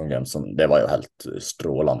sesongen. Det var jo helt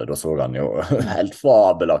strålende. Da så han jo helt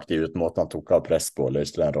fabelaktig ut, måten han tok av press på og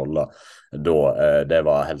løste den rollen. Det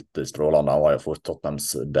var helt strålende. Han var jo fort Tottenhams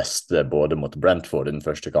beste både mot Brentford i den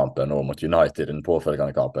første kampen og mot United i den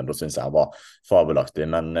påfølgende kampen. Da synes jeg han var fabelaktig.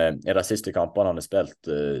 Men i de siste kampene han har spilt,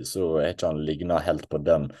 så er ikke han lignet helt på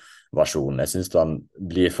den versjonen. Jeg synes han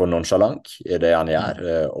blir for nonchalant i det han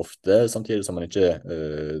gjør, ofte, samtidig som han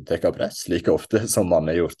ikke tar press like ofte som han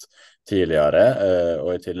har gjort tidligere,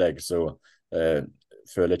 og i tillegg så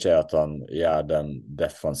føler ikke jeg at han gjør den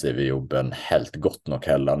defensive jobben helt godt nok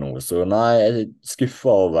heller nå. Så nei, jeg er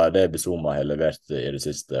skuffet over det Bissouma har levert i det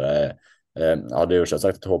siste. Jeg hadde jo ikke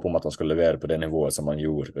sagt et håp om at han skulle levere på det nivået som han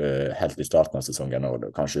gjorde helt i starten av sesongen, og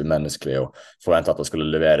det er kanskje umenneskelig å forvente at han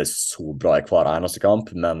skulle levere så bra i hver eneste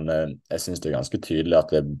kamp, men jeg synes det er ganske tydelig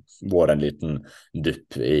at det var en liten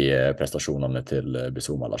dypp i prestasjonene til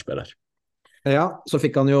Bissouma, spiller. Ja, så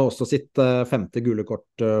fikk han jo også sitt femte gule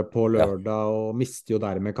kort på lørdag, og mister jo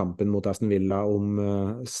dermed kampen mot Aston Villa om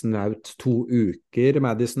snaut 2 uker.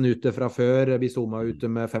 Maddison ute fra før, Bissouma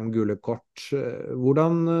ute med 5 gule kort.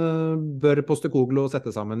 Hvordan bør Postecoglou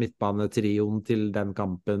sette sammen midtbanetrioen til den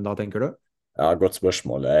kampen da, tenker du? Ja, godt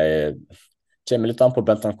spørsmål. Jeg kommer litt an på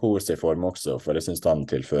Bentancourt i form også, for jeg synes han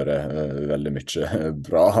tilfører veldig mye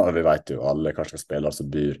bra. Vi vet jo alle hva slags spillere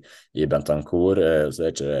som bor i Bentancourt, så det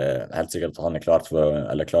er ikke helt sikkert at han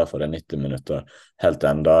er klar for 90 minutter helt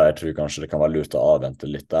enda. Jeg tror kanskje det kan være lurt å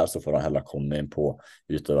avvente litt der, så får han heller komme inn på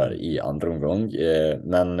utover i andre omgang.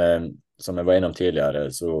 Men som jeg var innom tidligere,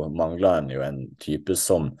 så mangler en jo en type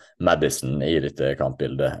som Maddison i dette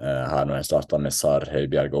kampbildet her når jeg startet med Sarr,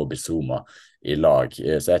 Højbjerg og Bissouma i lag.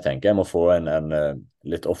 Så jeg tenker jeg må få en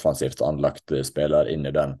litt offensivt anlagt spiller inn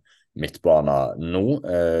i den midtbanen nå.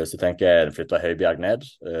 Så tenker jeg flytter Højbjerg ned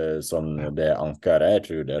som det ankeret. Jeg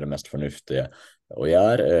tror det er det mest fornuftige å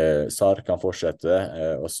gjøre. Sarr kan fortsette,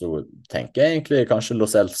 og så tenker jeg egentlig kanskje Lo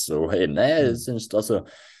Celso inne. Jeg synes altså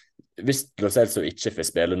hvis Lo Celso ikke får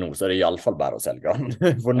spille nå, så er det i alle fall bare å selge han.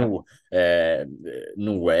 For nå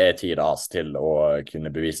er tiden hans til å kunne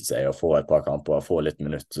bevise seg og få et par kamper, få litt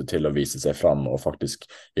minutt til å vise seg fram og faktisk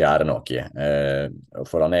gjøre noe.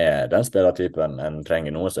 For han er den spillertypen en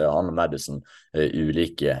trenger nå, så er han og Maddison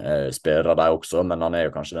ulike spillere der også, men han er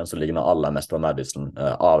jo kanskje den som ligner aller mest på Maddison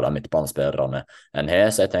av de midtbanespillerne en har,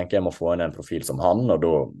 så jeg tenker jeg må få inn en profil som han, og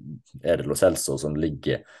da er det Lo Celso som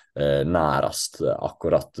ligger nærest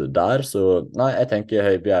akkurat der. Så nei, jeg tenker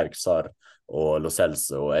Højbjerg, Sarr og Lo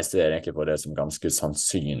Celso, og jeg ser egentlig på det som ganske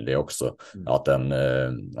sannsynlig også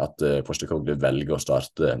at Postecoglou velger å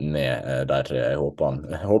starte med der. Jeg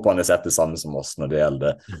håper han har sett det samme som oss når det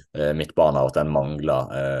gjelder midtbanen, og at den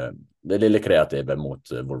mangler det lille kreative mot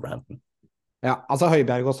Wolverhampton. Ja, altså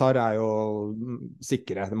Højbjerg og Sarr er jo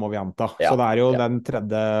sikre, det må vi anta. Ja, så det er jo den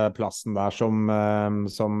tredje plassen der som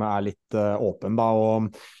er litt åpen da,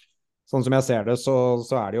 og sånn som jeg ser det, så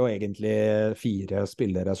er det jo egentlig 4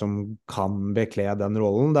 spillere som kan bekle den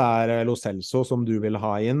rollen. Det er Lo Celso som du vil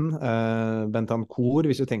ha inn,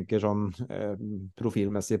 Bentancourt, hvis du tenker sånn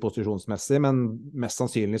profilmessig, posisjonsmessig, men mest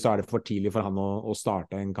sannsynlig så er det for tidlig for han å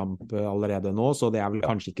starte en kamp allerede nå, så det er vel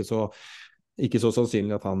kanskje ikke så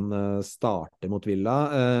sannsynlig at han starter mot Villa.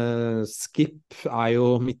 Skip er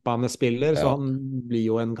jo midtbanespiller, så han blir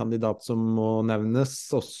jo en kandidat som må nevnes.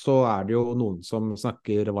 Og så er det jo noen som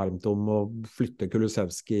snakker varmt om å flytte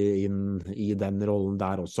Kulusevski inn i den rollen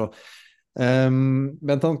der også.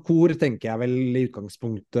 Bentancourt tenker jeg vel i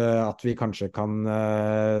utgangspunktet at vi kanskje kan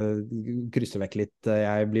krysse vekk litt.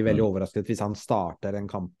 Jeg blir veldig overrasket hvis han starter en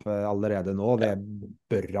kamp allerede nå. Det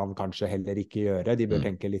bør han kanskje heller ikke gjøre. De bør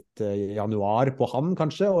tenke litt i januar på han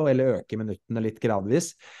kanskje, eller øke minuttene litt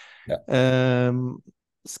gradvis.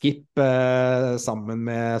 Skip sammen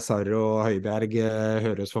med Sarr og Højbjerg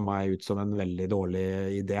høres for meg ut som en veldig dårlig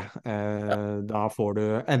idé. Da får du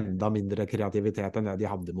enda mindre kreativitet enn det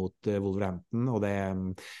de hadde mot Wolverhampton, og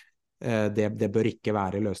det bør ikke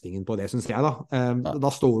være løsningen på det, synes jeg da.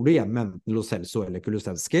 Da står du igjen med enten Lo Celso eller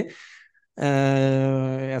Kulusevski.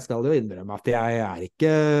 Jeg skal jo innrømme at jeg er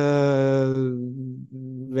ikke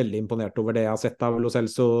veldig imponert over det jeg har sett av Lo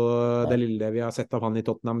Celso, det lille vi har sett av han i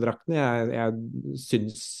Tottenham-drakten. Jeg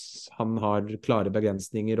synes han har klare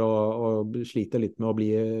begrensninger og sliter litt med å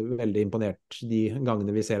bli veldig imponert de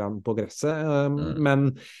gangene vi ser han på gresset. Men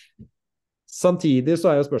samtidig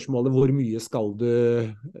så jo spørsmålet hvor mye skal du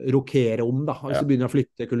rokere om da? Hvis du begynner å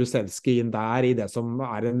flytte Kulusevski inn der i det som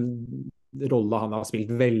en rolle han har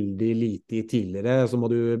spilt veldig lite i tidligere, så må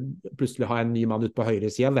du plutselig ha en ny mann ut på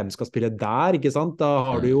høyre siden. Hvem skal spille der, ikke sant? Da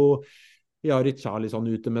har du jo Richarlison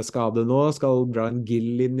ute med skade nå, skal Brian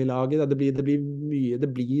Gill inn i laget. Det blir mye, det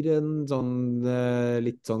blir en sånn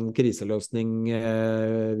litt sånn kriseløsning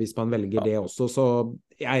hvis man velger det også. Så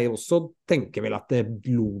jeg også tenker vel at det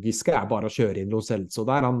logiske bare å kjøre inn Lo Celso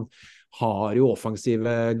der. Han har jo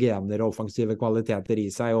offensive gener og offensive kvaliteter i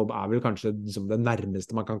seg, og vel kanskje liksom det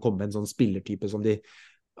nærmeste man kan komme en sånn spillertype som de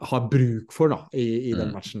har bruk for da, i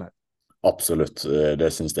den matchen der. Absolutt,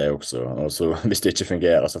 det synes jeg også. Og så hvis det ikke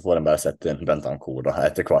fungerer, så får en bare sette inn Bentancur da,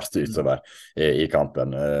 etter hvert utover i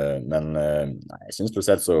kampen. Men jeg synes Lo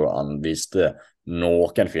Celso han viste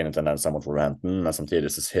noen fine tendenser mot Wolverhampton, men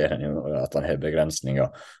samtidig så ser en jo at han har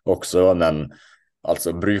begrensninger også. Men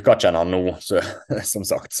altså, bruker ikke han nå, så som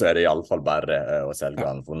sagt, så det i alle fall bare å selge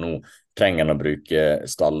han. For nå trenger han å bruke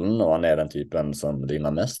stallen, og han den typen som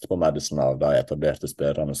ligner mest på Madison av de etablerte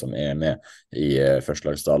spillerne som med i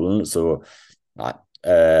førstelagsstallen. Så nei,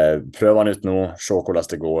 prøv han ut nå, se hvordan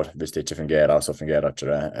det går. Hvis det ikke fungerer, så fungerer ikke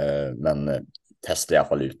det. Men test i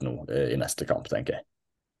hvert fall ut nå i neste kamp, tenker jeg.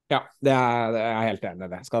 Ja, det jeg helt enig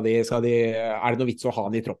i det. Det noe vits å ha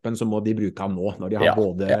han i troppen, så må de bruke han nå, når de har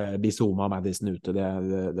både Bizuma og Madison ute.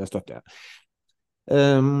 Det støtter jeg.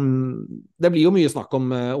 Det blir jo mye snakk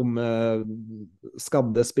om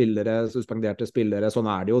skadde spillere, suspenderte spillere.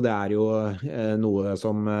 Sånn det jo. Det jo noe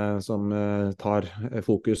som tar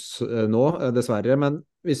fokus nå, dessverre. Men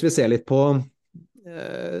hvis vi ser litt på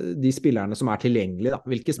de spillerne som tilgjengelige, da.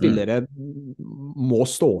 Hvilke spillere må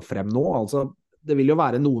stå frem nå? Altså, det vil jo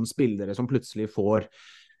være noen spillere som plutselig får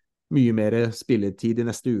mye mer spilletid de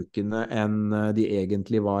neste ukene enn de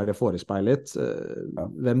egentlig var forespeilet.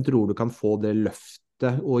 Hvem tror du kan få det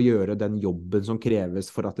løftet og gjøre den jobben som kreves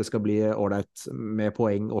for at det skal bli ordentlig med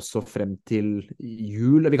poeng også frem til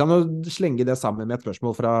jul? Vi kan jo slenge det sammen med et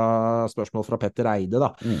spørsmål fra Petter Eide da.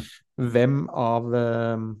 Hvem av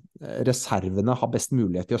reservene har best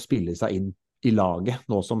mulighet til å spille seg inn i laget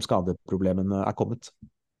nå som skadeproblemene kommet?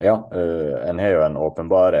 Ja, en har jo en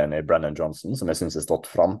åpenbar en i Brennan Johnson, som jeg synes har stått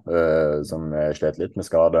frem, som slet litt med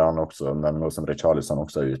skade han også, men nå som Richarlison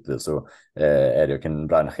også ute, så det jo ikke en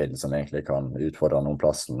Brian Hill som egentlig kan utfordre noen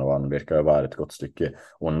plassen, og han virker å være et godt stykke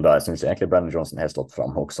under. Jeg synes egentlig Brennan Johnson har stått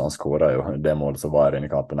frem også, han skåret jo det målet som var inne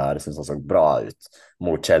i kampen her. Jeg synes han så bra ut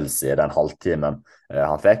mot Chelsea den halvtimen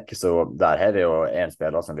han fikk, så der har det jo en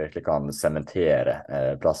spiller som virkelig kan sementere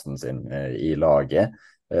plassen sin i laget.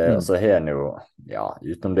 Og så har en jo,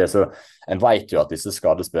 utenom det, så en vet jo at disse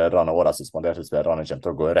skadespillerne og de suspenderte spillerne kommer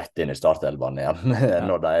til å gå rett inn i startelvene igjen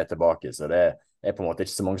når de tilbake, så det på en måte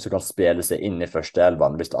ikke så mange som kan spille seg inn i første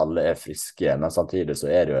elvene hvis alle friske, men samtidig så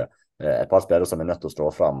det jo et par spillere som nødt til å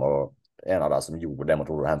stå frem, og en av de som gjorde det mot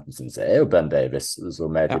Wolverhampton, synes jeg jo Ben Davis,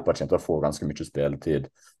 som jeg tipper kommer til å få ganske mye spilletid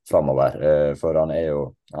fremover, for han jo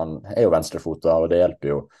venstrefota, og det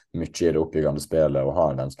hjelper jo mye i det oppbyggende spillet å ha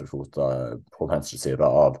en venstrefota på venstre side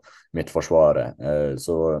av midtforsvaret.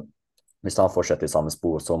 Så hvis han fortsetter i samme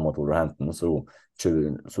spor som mot Wolverhampton, så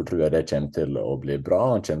tror jeg det kommer til å bli bra,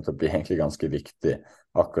 han kommer til å bli egentlig ganske viktig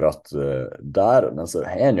akkurat der, men så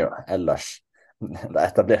har han jo ellers det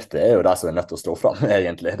etablerte jo det som nødt til å stå frem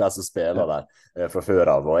egentlig, det som spiller der fra før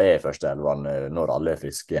av og i første elvan når alle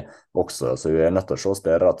friske også, så vi nødt til å se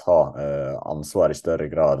spillere ta ansvar i større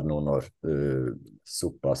grad nå når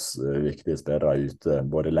såpass viktige spillere ute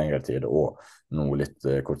både i lengre tid og nå litt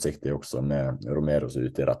kortsiktig også med Romero så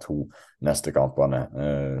ute i de 2 neste kampene,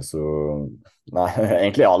 så nei,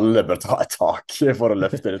 egentlig alle bør ta et tak for å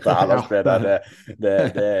løfte dette her spillet,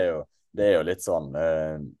 det jo litt sånn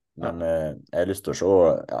men jeg har lyst til å se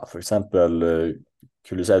for eksempel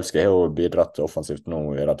Kulusevski har jo bidratt offensivt nå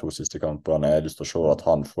i de 2 siste kampene. Jeg har lyst til å se at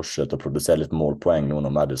han fortsetter å produsere litt målpoeng nå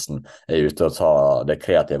når Madison ute og ta det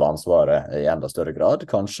kreative ansvaret i enda større grad,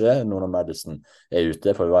 kanskje nå når Madison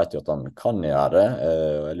ute, for vi vet jo at han kan gjøre det, og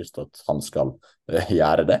jeg har lyst til at han skal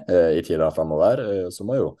gjøre det i tiden fremover. Så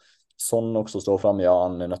må jo sånn også stå frem,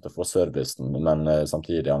 han nødt til å få servicen, men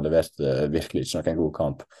samtidig han leverte virkelig ikke noen god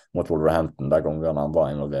kamp mot Wolverhampton, der gangene han var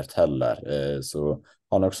involvert heller, så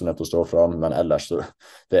han også nødt til å stå frem, men ellers så,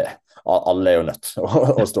 alle jo nødt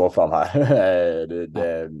å stå frem her.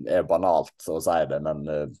 Det banalt å si det, men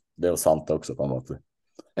det jo sant også på en måte.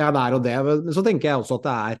 Ja, det jo det, men så tenker jeg også at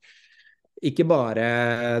det ikke bare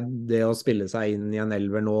det å spille seg inn i en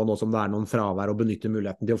elver nå som det noen fravær og benytte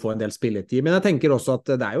muligheten til å få en del spilletid, men jeg tenker også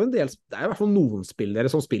at det jo det i hvert fall noen spillere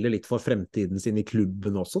som spiller litt for fremtiden sin i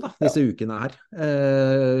klubben også da, disse ukene her.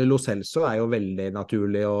 Lo Celso jo veldig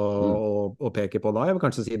naturlig å peke på da, jeg vil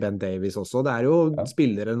kanskje si Ben Davies også, det jo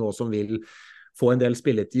spillere nå som vil få en del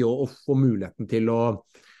spilletid og få muligheten til å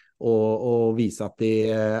vise at de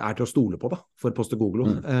til å stole på da, for Postecoglou.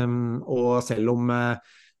 Og selv om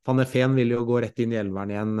Van der Ven vil jo gå rett inn i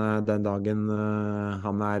elveren igjen den dagen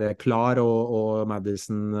han klar, og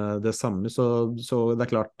Maddison det samme, så det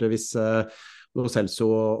klart hvis Lo Celso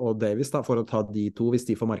og Davies da, for å ta de to, hvis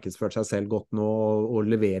de får markedsført seg selv godt nå og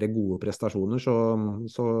levere gode prestasjoner,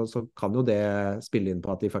 så kan jo det spille inn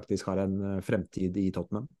på at de faktisk har en fremtid i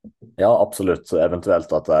Tottenham. Ja, absolutt.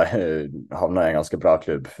 Eventuelt at de havner i en ganske bra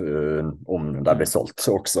klubb om de blir solgt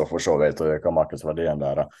også, for så vidt, og hva markedsverdien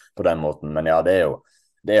der på den måten. Men ja, det jo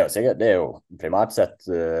primært sett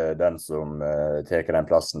den som teker den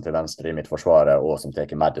plassen til venstre i midtforsvaret, og som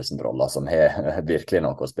teker Maddison-rolla, som har virkelig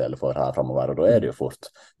noe å spille for her fremover, og da det jo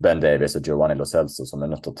fort Ben Davies og Giovanni Lo Celso som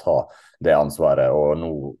nødt til å ta det ansvaret, og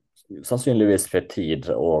nå sannsynligvis får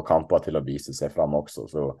tid og kamper til å vise seg frem også,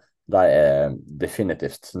 så de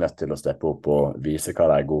definitivt nødt til å steppe opp og vise hva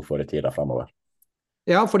de god for i tiden fremover.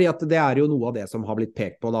 Ja, fordi at det jo noe av det som har blitt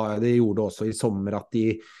pekt på da, det gjorde også i sommer at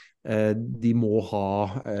de må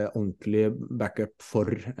ha ordentlig backup for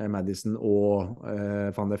Maddison og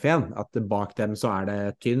Van der Ven, at bak dem så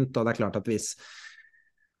det tynt, og det klart at hvis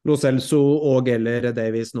Lo Celso og eller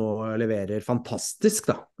Davies nå leverer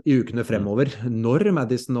fantastisk da, i ukene fremover, når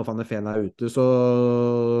Maddison og Van der Ven ute, så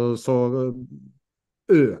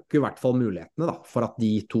øker i hvert fall mulighetene da, for at de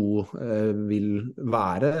to vil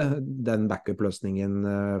være den backup-løsningen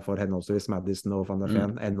for henholdsvis Maddison og Van der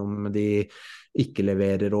Ven, enn om de ikke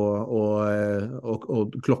leverer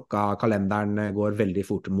og kalenderen går veldig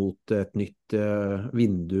fort mot et nytt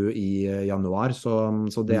vindu i januar,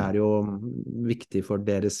 så det jo viktig for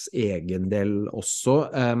deres egen del også.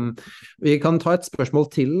 Vi kan ta et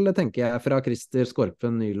spørsmål til, tenker jeg, fra Christer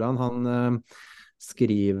Skorpen Nyland. Han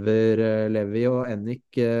skriver Levi og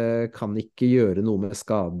Ennik kan ikke gjøre noe med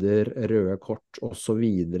skader, røde kort og så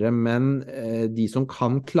videre, men de som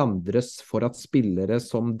kan klandres for at spillere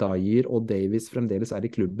som Dyer og Davies fremdeles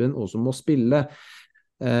i klubben og som må spille,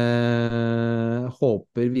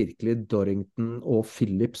 håper virkelig Dorrington og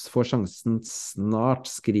Phillips får sjansen snart,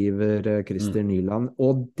 skriver Christer Nyland,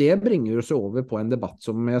 og det bringer oss over på en debatt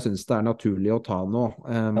som jeg synes det naturlig å ta nå.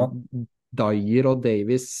 Dyer og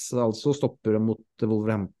Davies altså stopper mot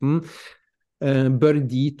Wolverhampton. Bør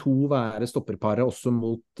de to være stopperparet også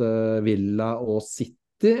mot Villa og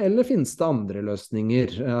City, eller finnes det andre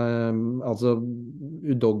løsninger? Altså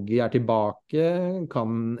Udogi tilbake,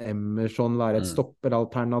 kan Emerson være et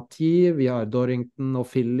stopperalternativ? Vi har Dorrington og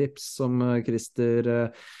Phillips som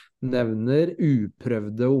Christer nevner,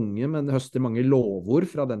 uprøvde unge, men høster mange lovord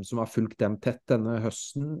fra dem som har fulgt dem tett denne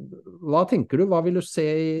høsten. Hva tenker du? Hva vil du se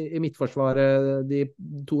i midtforsvaret de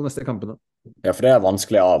to neste kampene? Ja, for det en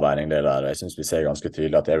vanskelig avveining det der. Jeg synes vi ser ganske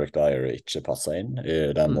tydelig at Eric Dyer ikke passer inn i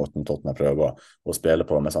den måten Tottenham prøver å spille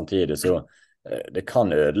på, men samtidig så det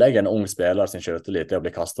kan ødelegge en ung spiller sin selvtillit til å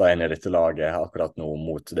bli kastet inn i dette laget akkurat nå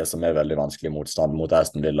mot det som veldig vanskelig motstand mot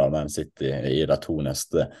Aston Villa og Man City i de to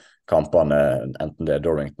neste kampene, enten det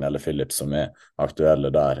Dorrington eller Phillips som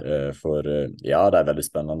aktuelle der, for ja, det veldig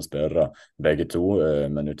spennende spillere begge to,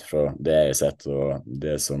 men utifra det jeg har sett og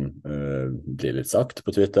det som blir litt sagt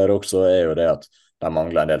på Twitter også, jo det at de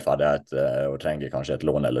mangler en del ferdigheter og trenger kanskje et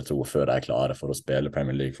lån eller to før de klare for å spille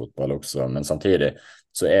Premier League-fotball også, men samtidig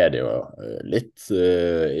så det jo litt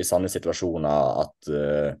i sånne situasjoner at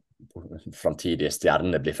framtidige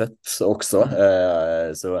stjerner blir født også,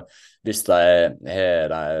 så hvis de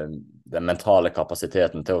har den mentale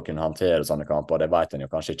kapasiteten til å kunne håndtere sånne kamper, det vet en jo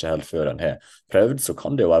kanskje ikke helt før en har prøvd, så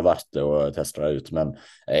kan det jo være verdt det å teste det ut, men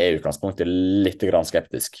jeg i utgangspunktet litt grann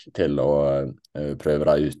skeptisk til å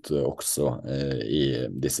prøve det ut også i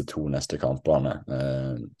disse to neste kampene,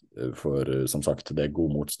 for som sagt, det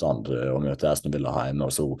god motstand å møte Aston Villa hjemme,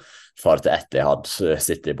 og så fare til Etihad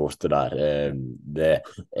City borte der, det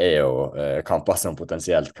jo kamper som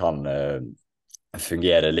potensielt kan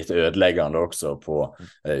fungere litt ødeleggende også på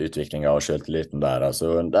utviklingen og selvtilliten der.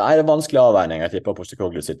 Altså, det en vanskelig avveining. Jeg tipper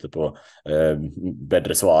Postecoglou sitter på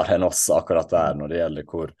bedre svar enn oss akkurat der når det gjelder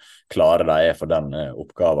hvor klare de for den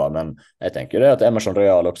oppgaven. Men jeg tenker det at Emerson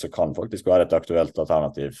Royal også kan faktisk være et aktuelt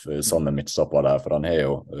alternativ som en midtstopper der, for han har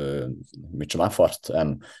jo mye mer fart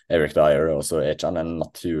enn Eric Dyer, og så ikke han en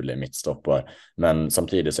naturlig midtstopper. Men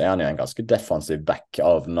samtidig så han jo en ganske defensiv back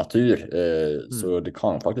av natur, så det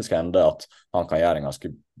kan faktisk hende at han kan gjøre en ganske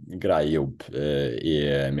grei jobb i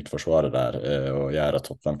midtforsvaret der, og gjør at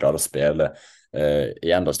Tottenham klarer å spille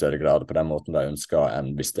i enda større grad på den måten de ønsker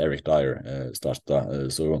enn hvis Eric Dyer starter.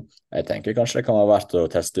 Så jeg tenker kanskje det kan være verdt å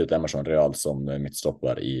teste ut Emerson Real som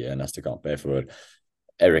midtstopper i neste kamp. For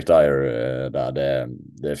Eric Dyer der,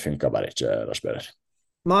 det funker bare ikke, Lars Peder.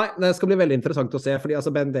 Nei, det skal bli veldig interessant å se, fordi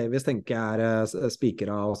altså Ben Davies tenker jeg er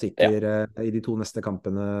spikere og sitter i de 2 neste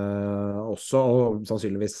kampene også, og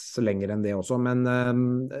sannsynligvis lenger enn det også, men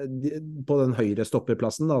på den høyre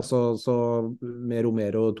stopperplassen da, så med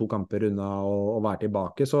Romero 2 kamper unna å være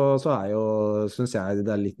tilbake, så synes jeg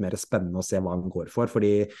det er litt mer spennende å se hva han går for,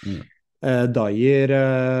 fordi Dyer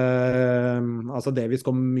altså Davies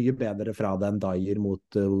kom mye bedre fra det enn Dyer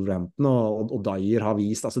mot Wolverhampton, og Dyer har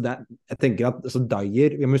vist altså jeg tenker at altså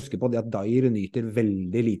Dyer, vi må huske på det at Dyer nyter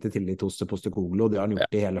veldig lite tillit hos Postecoglou, og det har han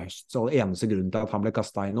gjort i hele høst, så eneste grunnen til at han ble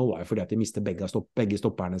kastet inn nå var jo fordi at de mistet begge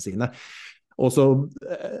stopperne sine, og så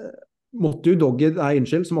måtte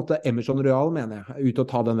så måtte Emerson Royal, mener jeg, ut og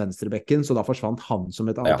ta den venstrebekken, så da forsvant han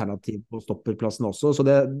som et alternativ på stopperplassen også, så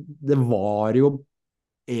det var jo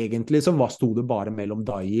egentlig så sto det bare mellom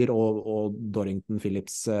Dyer og Dorrington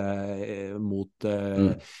Phillips mot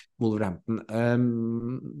Wolverhampton.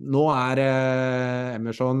 Nå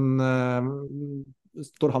Emerson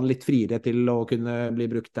står han litt friere til å kunne bli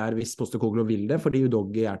brukt der hvis Postecoglou vil det, fordi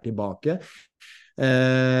Udogie tilbake.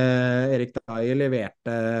 Erik Dyer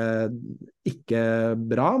leverte ikke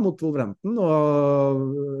bra mot Wolverhampton og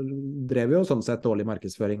drev jo sånn sett dårlig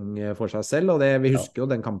markedsføring for seg selv, og vi husker jo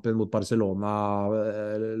den kampen mot Barcelona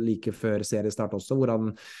like før seriestart også, hvor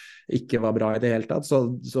han ikke var bra i det hele tatt, så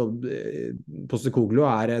Postecoglou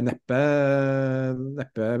neppe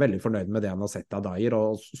veldig fornøyd med det han har sett av Dyer,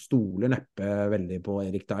 og stoler neppe veldig på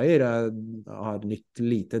Erik Dyer, har nytt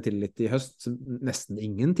lite tillit i høst, nesten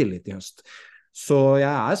ingen tillit i høst. Så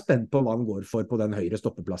jeg spent på hva han går for på den høyre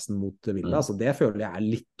stoppeplassen mot Villa, så det føler jeg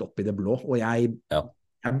litt opp i det blå, og jeg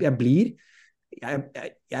blir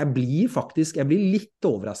litt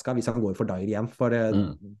overrasket hvis han går for Dyer igjen, for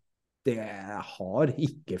det har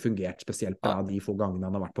ikke fungert spesielt bra de få gangene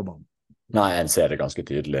han har vært på banen. Nei, en ser det ganske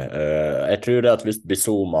tydelig. Jeg tror det at hvis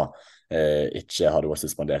Bissoma ikke hadde vært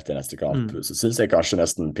suspendert i neste kamp, så synes jeg kanskje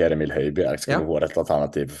nesten Per-Emil Høibjerg skal være et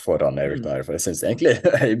alternativ foran Eric Dyer, for jeg synes egentlig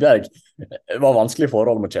Høibjerg var vanskelig i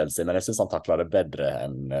forhold mot Chelsea, men jeg synes han taklet det bedre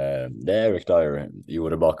enn det Eric Dyer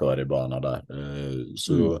gjorde bakover i banen der.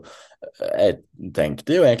 Så jeg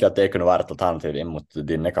tenkte jo egentlig at det kunne være et alternativ inn mot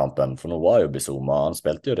denne kampen, for nå var jo Bissoma, han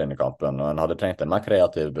spilte jo denne kampen, og han hadde trengt en mer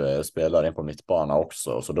kreativ spiller inn på midtbanen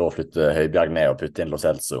også, så da flytte Høibjerg ned og putte inn Lo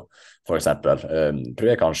Celso, for eksempel.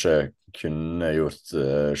 Tror jeg kanskje kunne gjort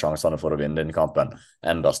sjansene for å vinne denne kampen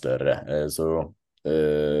enda større. Så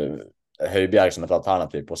Høibjerg som et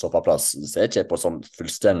alternativ på stoppeplass ser ikke på som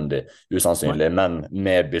fullstendig usannsynlig, men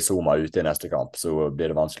med Bissoma ute i neste kamp så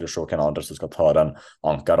blir det vanskelig å se hvem andre som skal ta den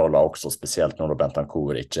ankerrollen også, spesielt når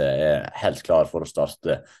Bentancur ikke helt klar for å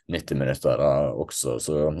starte 90 minutter også.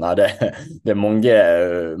 Så nei, det mange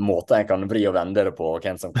måter en kan vri og vende det på,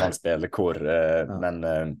 hvem som kan spille hvor, men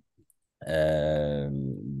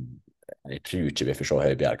jeg tror ikke vi får se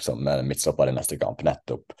Høibjerg som midtstopper i neste kamp,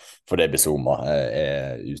 nettopp fordi Bissoma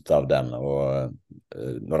ute av den, og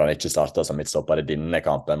når han ikke starter som midtstopper i denne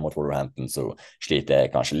kampen mot Wolverhampton, så sliter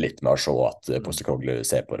jeg kanskje litt med å se at Postecoglou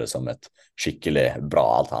ser på det som et skikkelig bra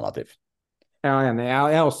alternativ. Jeg enig.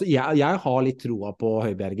 Jeg har litt troa på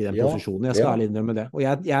Høibjerg i den posisjonen, jeg skal ærlig innrømme det. Og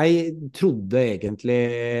jeg trodde egentlig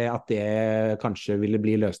at det kanskje ville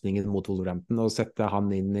bli løsningen mot Wolverhampton, å sette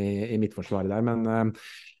han inn i midtforsvaret der, men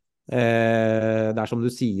det som du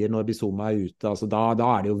sier når Bissoma ute, altså da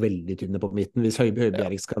det jo veldig tynne på midten. Hvis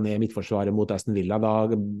Høibjerg skal ned i midtforsvaret mot Aston Villa, da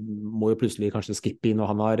må jo plutselig kanskje skippe inn, og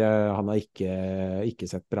han har ikke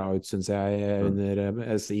sett bra ut, synes jeg,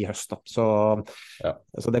 i høst.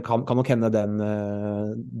 Så det kan nok hende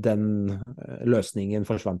den løsningen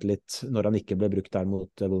forsvant litt når han ikke ble brukt der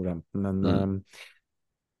mot Wolverhampton, men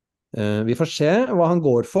vi får se hva han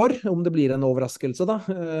går for, om det blir en overraskelse da,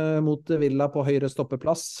 mot Villa på høyre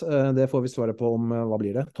stoppeplass. Det får vi svare på om, hva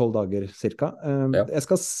blir det, 12 dager cirka. Jeg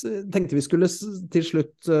tenkte vi skulle til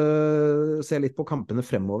slutt se litt på kampene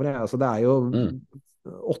fremover. Altså, det jo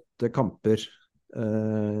 8 kamper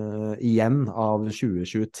igjen av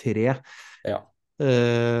 2023.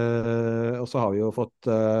 Og så har vi jo fått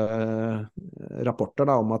rapporter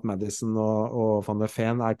da, om at Maddison og Van de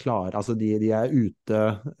Ven klare, altså de ute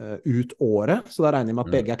ut året, så da regner jeg med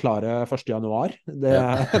at begge klare 1. januar. Det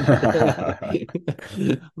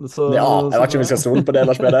så, ja, jeg vet ikke om vi skal stole på det,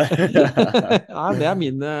 Lars Peder. Nei, det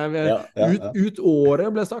min ut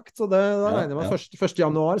året ble sagt, så da regner jeg med 1.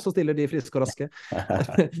 januar så stiller de friske og raske.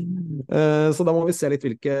 Så da må vi se litt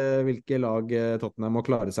hvilke lag Tottenham må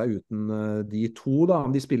klare seg uten de to da.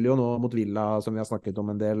 De spiller jo nå mot Villa, som vi har snakket om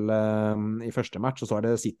en del i første match, og så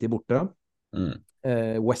det City borte.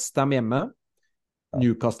 West Ham hjemme,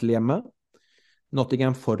 Newcastle hjemme,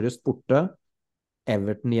 Nottingham Forest borte,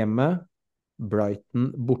 Everton hjemme,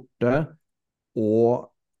 Brighton borte,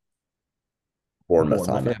 og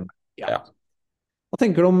Bournemouth hjemme. Ja. Hva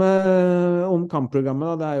tenker du om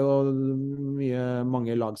kampprogrammet? Det jo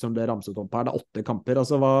mange lag som ble ramset opp her. Det 8 kamper.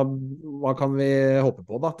 Altså, hva kan vi håpe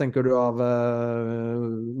på, da? Tenker du av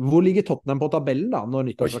hvor ligger Tottenham på tabellen da, når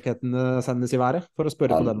nyttårsrakettene sendes i været? For å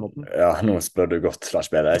spørre på den måten. Ja, nå spør du godt, Lars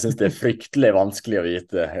Peder. Jeg synes det fryktelig vanskelig å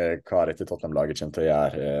vite hva dette Tottenham-laget kommer til å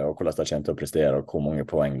gjøre, og hvordan de kommer til å prestere, og hvor mange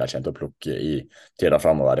poeng de kommer til å plukke i tida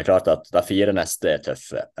fremover. Det klart at de 4 neste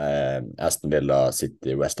tøffe. Aston Villa,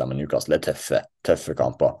 City, West Ham og Newcastle tøffe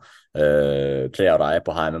kamper. 3 av dem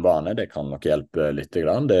på heimebane, det kan nok hjelpe litt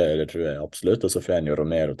grann, det tror jeg absolutt, og så får jo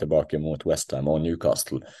Romero tilbake mot West Ham og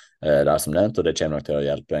Newcastle der som nevnt, og det kommer nok til å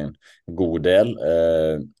hjelpe en god del.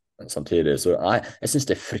 Samtidig så, jeg synes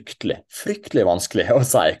det fryktelig vanskelig å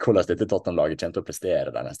si hvordan dette Tottenham-laget kommer til å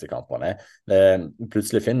prestere de neste kampene.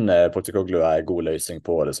 Plutselig finner Postecoglou en god løsning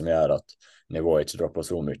på det, som gjør at nivået ikke dropper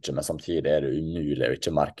så mye, men samtidig det umulig å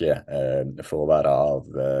ikke merke fraværet av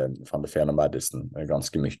Van de Ven og Maddison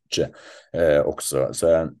ganske mye også.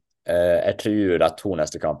 Så jeg tror de 2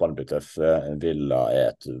 neste kampene blir tøffe. Villa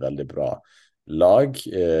et veldig bra lag.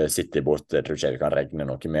 City borte tror ikke jeg vi kan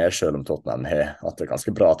regne noe mer, selv om Tottenham har hatt et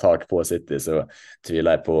ganske bra tak på City, så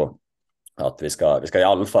tviler jeg på at vi skal i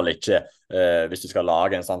alle fall ikke, hvis du skal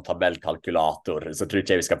lage en sånn tabellkalkulator, så tror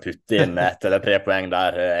ikke jeg vi skal putte inn 1 eller 3 poeng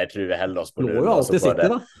der. Jeg tror vi holder oss på det. Det jo alltid City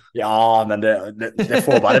da. Ja, men det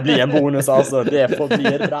får bare bli en bonus, altså. Det får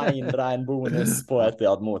bli rein bonus på et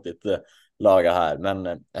mot dette laget her, men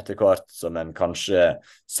etter hvert som en kanskje,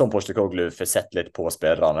 som Postecoglou får sett litt på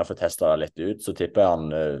spillerne, får testet det litt ut, så tipper jeg han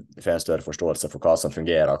får en større forståelse for hva som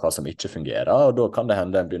fungerer og hva som ikke fungerer, og da kan det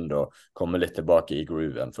hende en begynner å komme litt tilbake i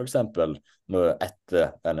grooven, for eksempel etter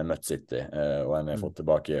en har møtt City, og en har fått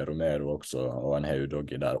tilbake Romero også, og en har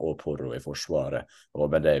Udoggi der, og Porro i forsvaret,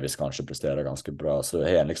 og Ben Davies kanskje presterer ganske bra, så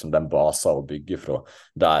har en liksom den basen å bygge fra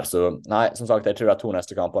der. Så nei, som sagt, jeg tror at 2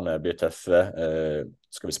 neste kampene blir tøffe.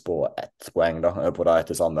 Skal vi spå 1 poeng da, på de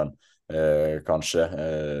til sammen, kanskje,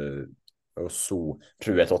 og så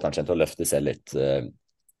tror jeg Tottenham kommer til å løfte seg litt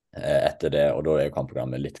etter det, og da jo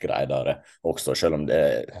kampprogrammet litt greidere også, selv om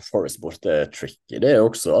Forest borte tricky, det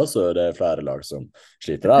også, altså det flere lag som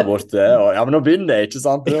sliter der borte, og ja, men nå begynner det, ikke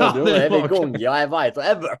sant? Nå vi i gang, ja, jeg vet, og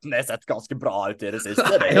Everton har sett ganske bra ut i det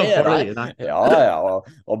siste, det ja,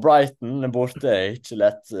 og Brighton borte ikke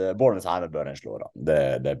lett. Bournemouth hjemme bør en slå da,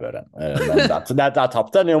 det bør en, men der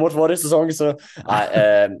tappte en jo mot forrige sesong, så nei,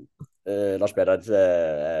 Lars Peder,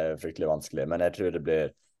 det fryktelig vanskelig, men jeg tror det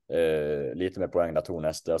blir lite med poeng de 2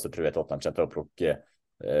 neste, og så tror jeg Tottenham kommer til å plukke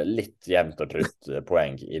litt jevnt og trutt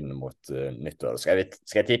poeng inn mot nyttår. Skal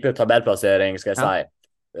jeg tippe tabellplassering, skal jeg si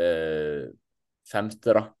 5.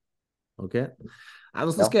 da? Ok. Nei,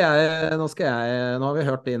 nå har vi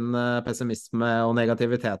hørt inn pessimisme og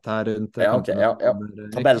negativitet her rundt kampene.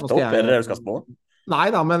 Tabelltopp, det du skal spå?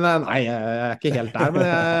 Nei, jeg ikke helt der, men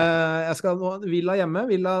jeg skal nå, Villa hjemme,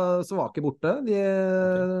 Villa svake borte,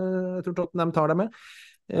 jeg tror Tottenham tar det med.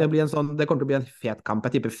 Det kommer til å bli en fet kamp.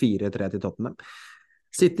 Jeg tipper 4-3 til Tottenham.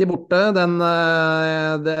 City borte,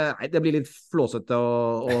 det blir litt flåsete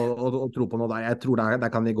å tro på noe der. Jeg tror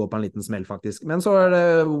der kan de gå på en liten smell faktisk. Men så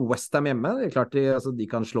det West Ham hjemme. Det klart de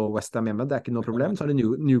kan slå West Ham hjemme, det ikke noe problem. Så det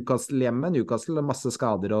Newcastle hjemme. Newcastle masse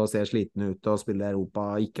skader og ser sliten ut og spiller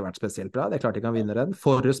Europa, ikke vært spesielt bra. Det klart de kan vinne den.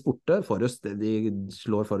 Forest borte. De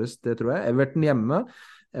slår Forest, det tror jeg. Everton hjemme.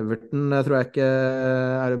 Everton tror jeg ikke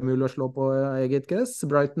det mulig å slå på eget gress.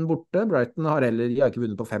 Brighton borte. Brighton har ikke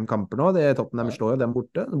vunnet på 5 kamper nå. Tottenham slår jo dem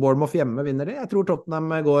borte. Bournemouth hjemme vinner de. Jeg tror Tottenham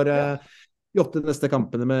går i 8 neste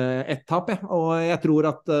kampene med 1 tap. Og jeg tror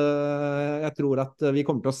at vi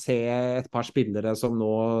kommer til å se et par spillere som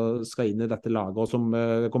nå skal inn i dette laget, og som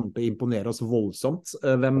kommer til å imponere oss voldsomt.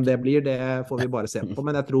 Hvem det blir, det får vi bare se på.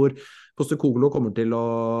 Men jeg tror Postecoglou kommer til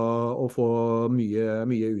å få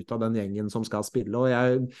mye ut av den gjengen som skal spille. Og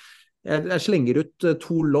Jeg slenger ut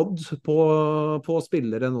 2 lodd på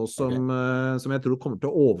spillere nå som jeg tror kommer til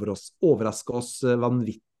å overraske oss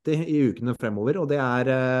vanvittig i ukene fremover, og det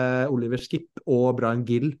Oliver Skipp og Brian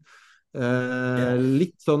Gill.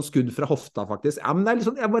 Litt sånn skudd fra hofta faktisk. Ja, men det litt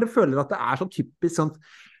sånn, jeg bare føler at det så typisk sånn,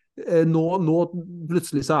 nå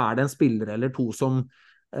plutselig så det en spiller eller to som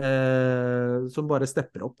bare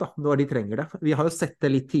stepper opp da, når de trenger det. Vi har jo sett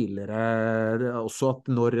det litt tidligere også,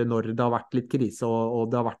 at når det har vært litt krise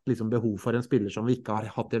og det har vært liksom behov for en spiller som vi ikke har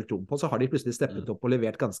hatt helt tro på, så har de plutselig steppet opp og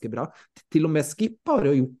levert ganske bra. Til og med Skip har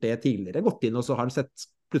jo gjort det tidligere, gått inn og så har han sett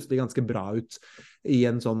plutselig ganske bra ut i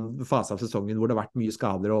en sånn fase av sesongen hvor det har vært mye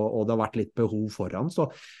skader og det har vært litt behov for han. Så,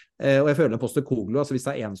 og jeg føler Postecoglou, altså hvis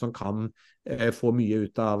det en som kan få mye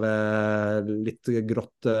ut av litt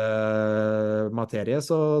grått materie,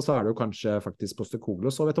 så det jo kanskje faktisk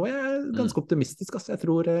Postecoglou. Så vet du hva, jeg ganske optimistisk. Altså. Jeg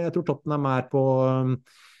tror Tottenham på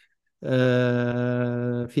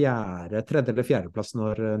tredje eller fjerde plass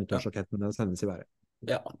når nyttårsrakettene sendes i været.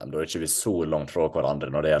 Ja, men da ikke vi så langt fra hverandre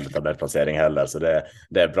når det gjelder tabellplassering heller, så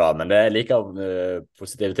det bra. Men jeg liker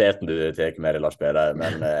positiviteten du tar med deg, Lars Peder,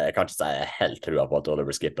 men jeg kan ikke si jeg helt trua på at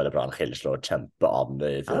Oliver Skip eller Brian Hill slår kjempean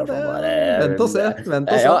i tida fremover. Vent og se.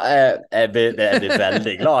 Ja, jeg blir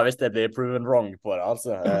veldig glad hvis det blir proven wrong på det,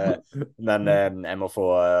 altså. Men jeg må få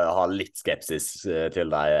ha litt skepsis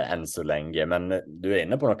til deg enn så lenge. Men du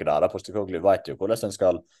inne på noe der, Postecoglou vet jo hvordan en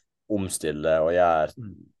skal omstille og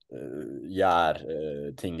gjør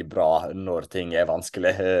ting bra når ting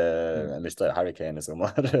vanskelig. Jeg mistet Harry Kane i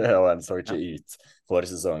sommer og han så ikke ut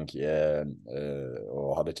forrige sesong og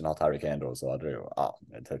hadde ikke hatt Harry Kane da, så hadde det jo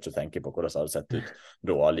jeg tør ikke tenke på hvordan det hadde sett ut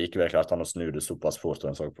da. Likevel klarte han å snu det såpass fort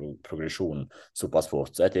og han så progresjonen såpass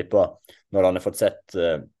fort, så jeg tipper når han har fått sett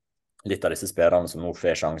litt av disse spillerne som nå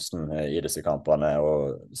får sjansen i disse kampene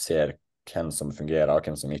og ser hvem som fungerer og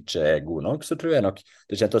hvem som ikke god nok, så tror jeg nok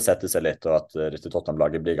det kommer til å sette seg litt og at dette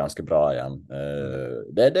Tottenham-laget blir ganske bra igjen.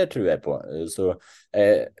 Det tror jeg på. Så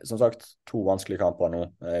som sagt, 2 vanskelige kamper nå.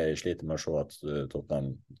 Jeg sliter med å se at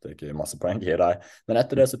Tottenham tar masse poeng i dem, men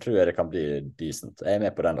etter det så tror jeg det kan bli decent. Jeg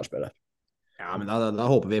med på den der spillet. Ja, men da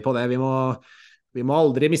håper vi på det. Vi må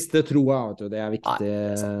aldri miste troa, vet du. Det viktig,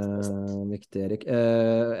 viktig, Erik.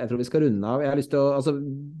 Jeg tror vi skal runde av. Jeg har lyst til altså,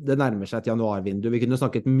 det nærmer seg et januarvindu. Vi kunne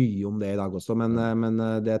snakket mye om det i dag også, men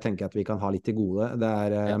det tenker jeg at vi kan ha litt til gode.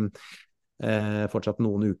 Det fortsatt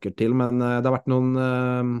noen uker til, men det har vært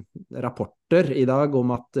noen rapporter i dag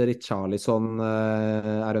om at Richarlison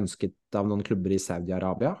ønsket av noen klubber i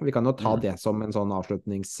Saudi-Arabia. Vi kan jo ta det som en sånn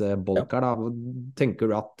avslutningsbolk her da.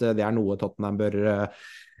 Tenker du at det noe Tottenham bør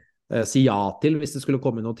si ja til hvis det skulle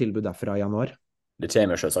komme noe tilbud derfra i januar? Det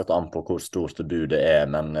kommer jo selvsagt an på hvor stort budet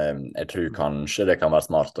men jeg tror kanskje det kan være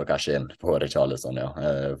smart å cashe inn på Richarlison, ja.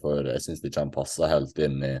 For jeg synes ikke han passer helt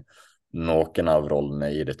inn i noen av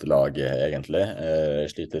rollene i dette laget, egentlig. Jeg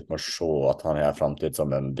sliter litt med å se at han har fremtid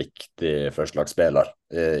som en viktig førstelagsspiller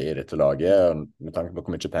i dette laget, med tanke på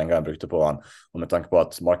hvor mye penger han brukte på han, og med tanke på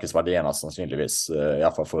at markedsverdien sannsynligvis, i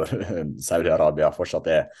hvert fall for Saudi-Arabia,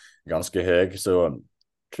 fortsatt ganske høy, så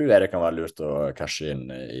tror jeg det kan være lurt å cashe inn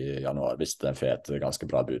i januar, hvis det får et ganske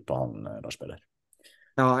bra bud på han der spiller.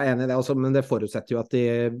 Ja, jeg er enig i det også, men det forutsetter jo at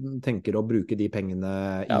de tenker å bruke de pengene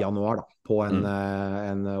i januar da, på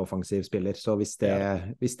en offensiv spiller. Så hvis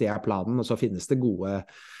det planen, og så finnes det gode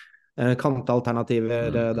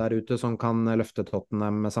kantalternativer der ute som kan løfte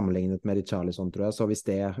Tottenham sammenlignet med Richarlison, tror jeg. Så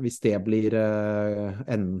hvis det blir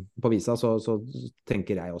enden på visa, så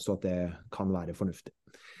tenker jeg også at det kan være fornuftig.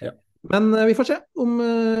 Ja. Men vi får se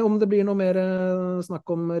om det blir noe mer snakk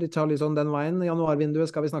om Richarlison den veien. Januarvinduet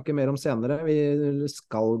skal vi snakke mer om senere. Vi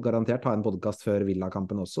skal garantert ha en podcast før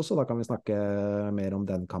Villa-kampen også, så da kan vi snakke mer om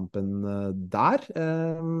den kampen der.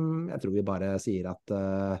 Jeg tror vi bare sier at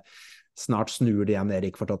snart snur det igjen,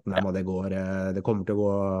 Erik, for Tottenham, og det kommer til å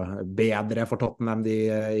gå bedre for Tottenham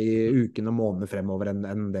i ukene og månedene fremover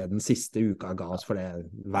enn det den siste uka ga oss, for det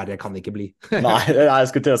verre kan det ikke bli. Nei, jeg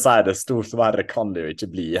skulle til å si det, stort verre kan det jo ikke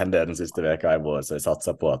bli enn det den siste veka så jeg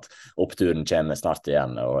satser på at oppturen kommer snart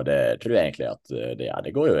igjen, og det tror jeg egentlig at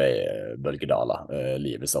det går jo i bølgedaler,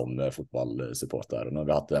 livet som fotballsupporter. Nå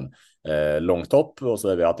har vi hatt en lang topp, og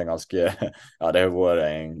så har vi hatt en ganske, det har vært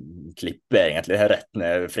en klippe egentlig, rett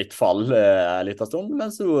ned fritt fall en liten stund, men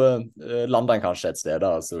så lander en kanskje et sted,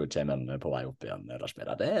 og så kommer en på vei opp igjen. Det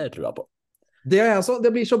tror jeg på. Det jeg også.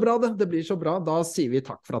 Det blir så bra, det. Det blir så bra. Da sier vi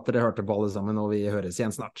takk for at dere hørte på alle sammen, og vi høres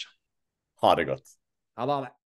igjen snart. Ha det godt. Ja, da det.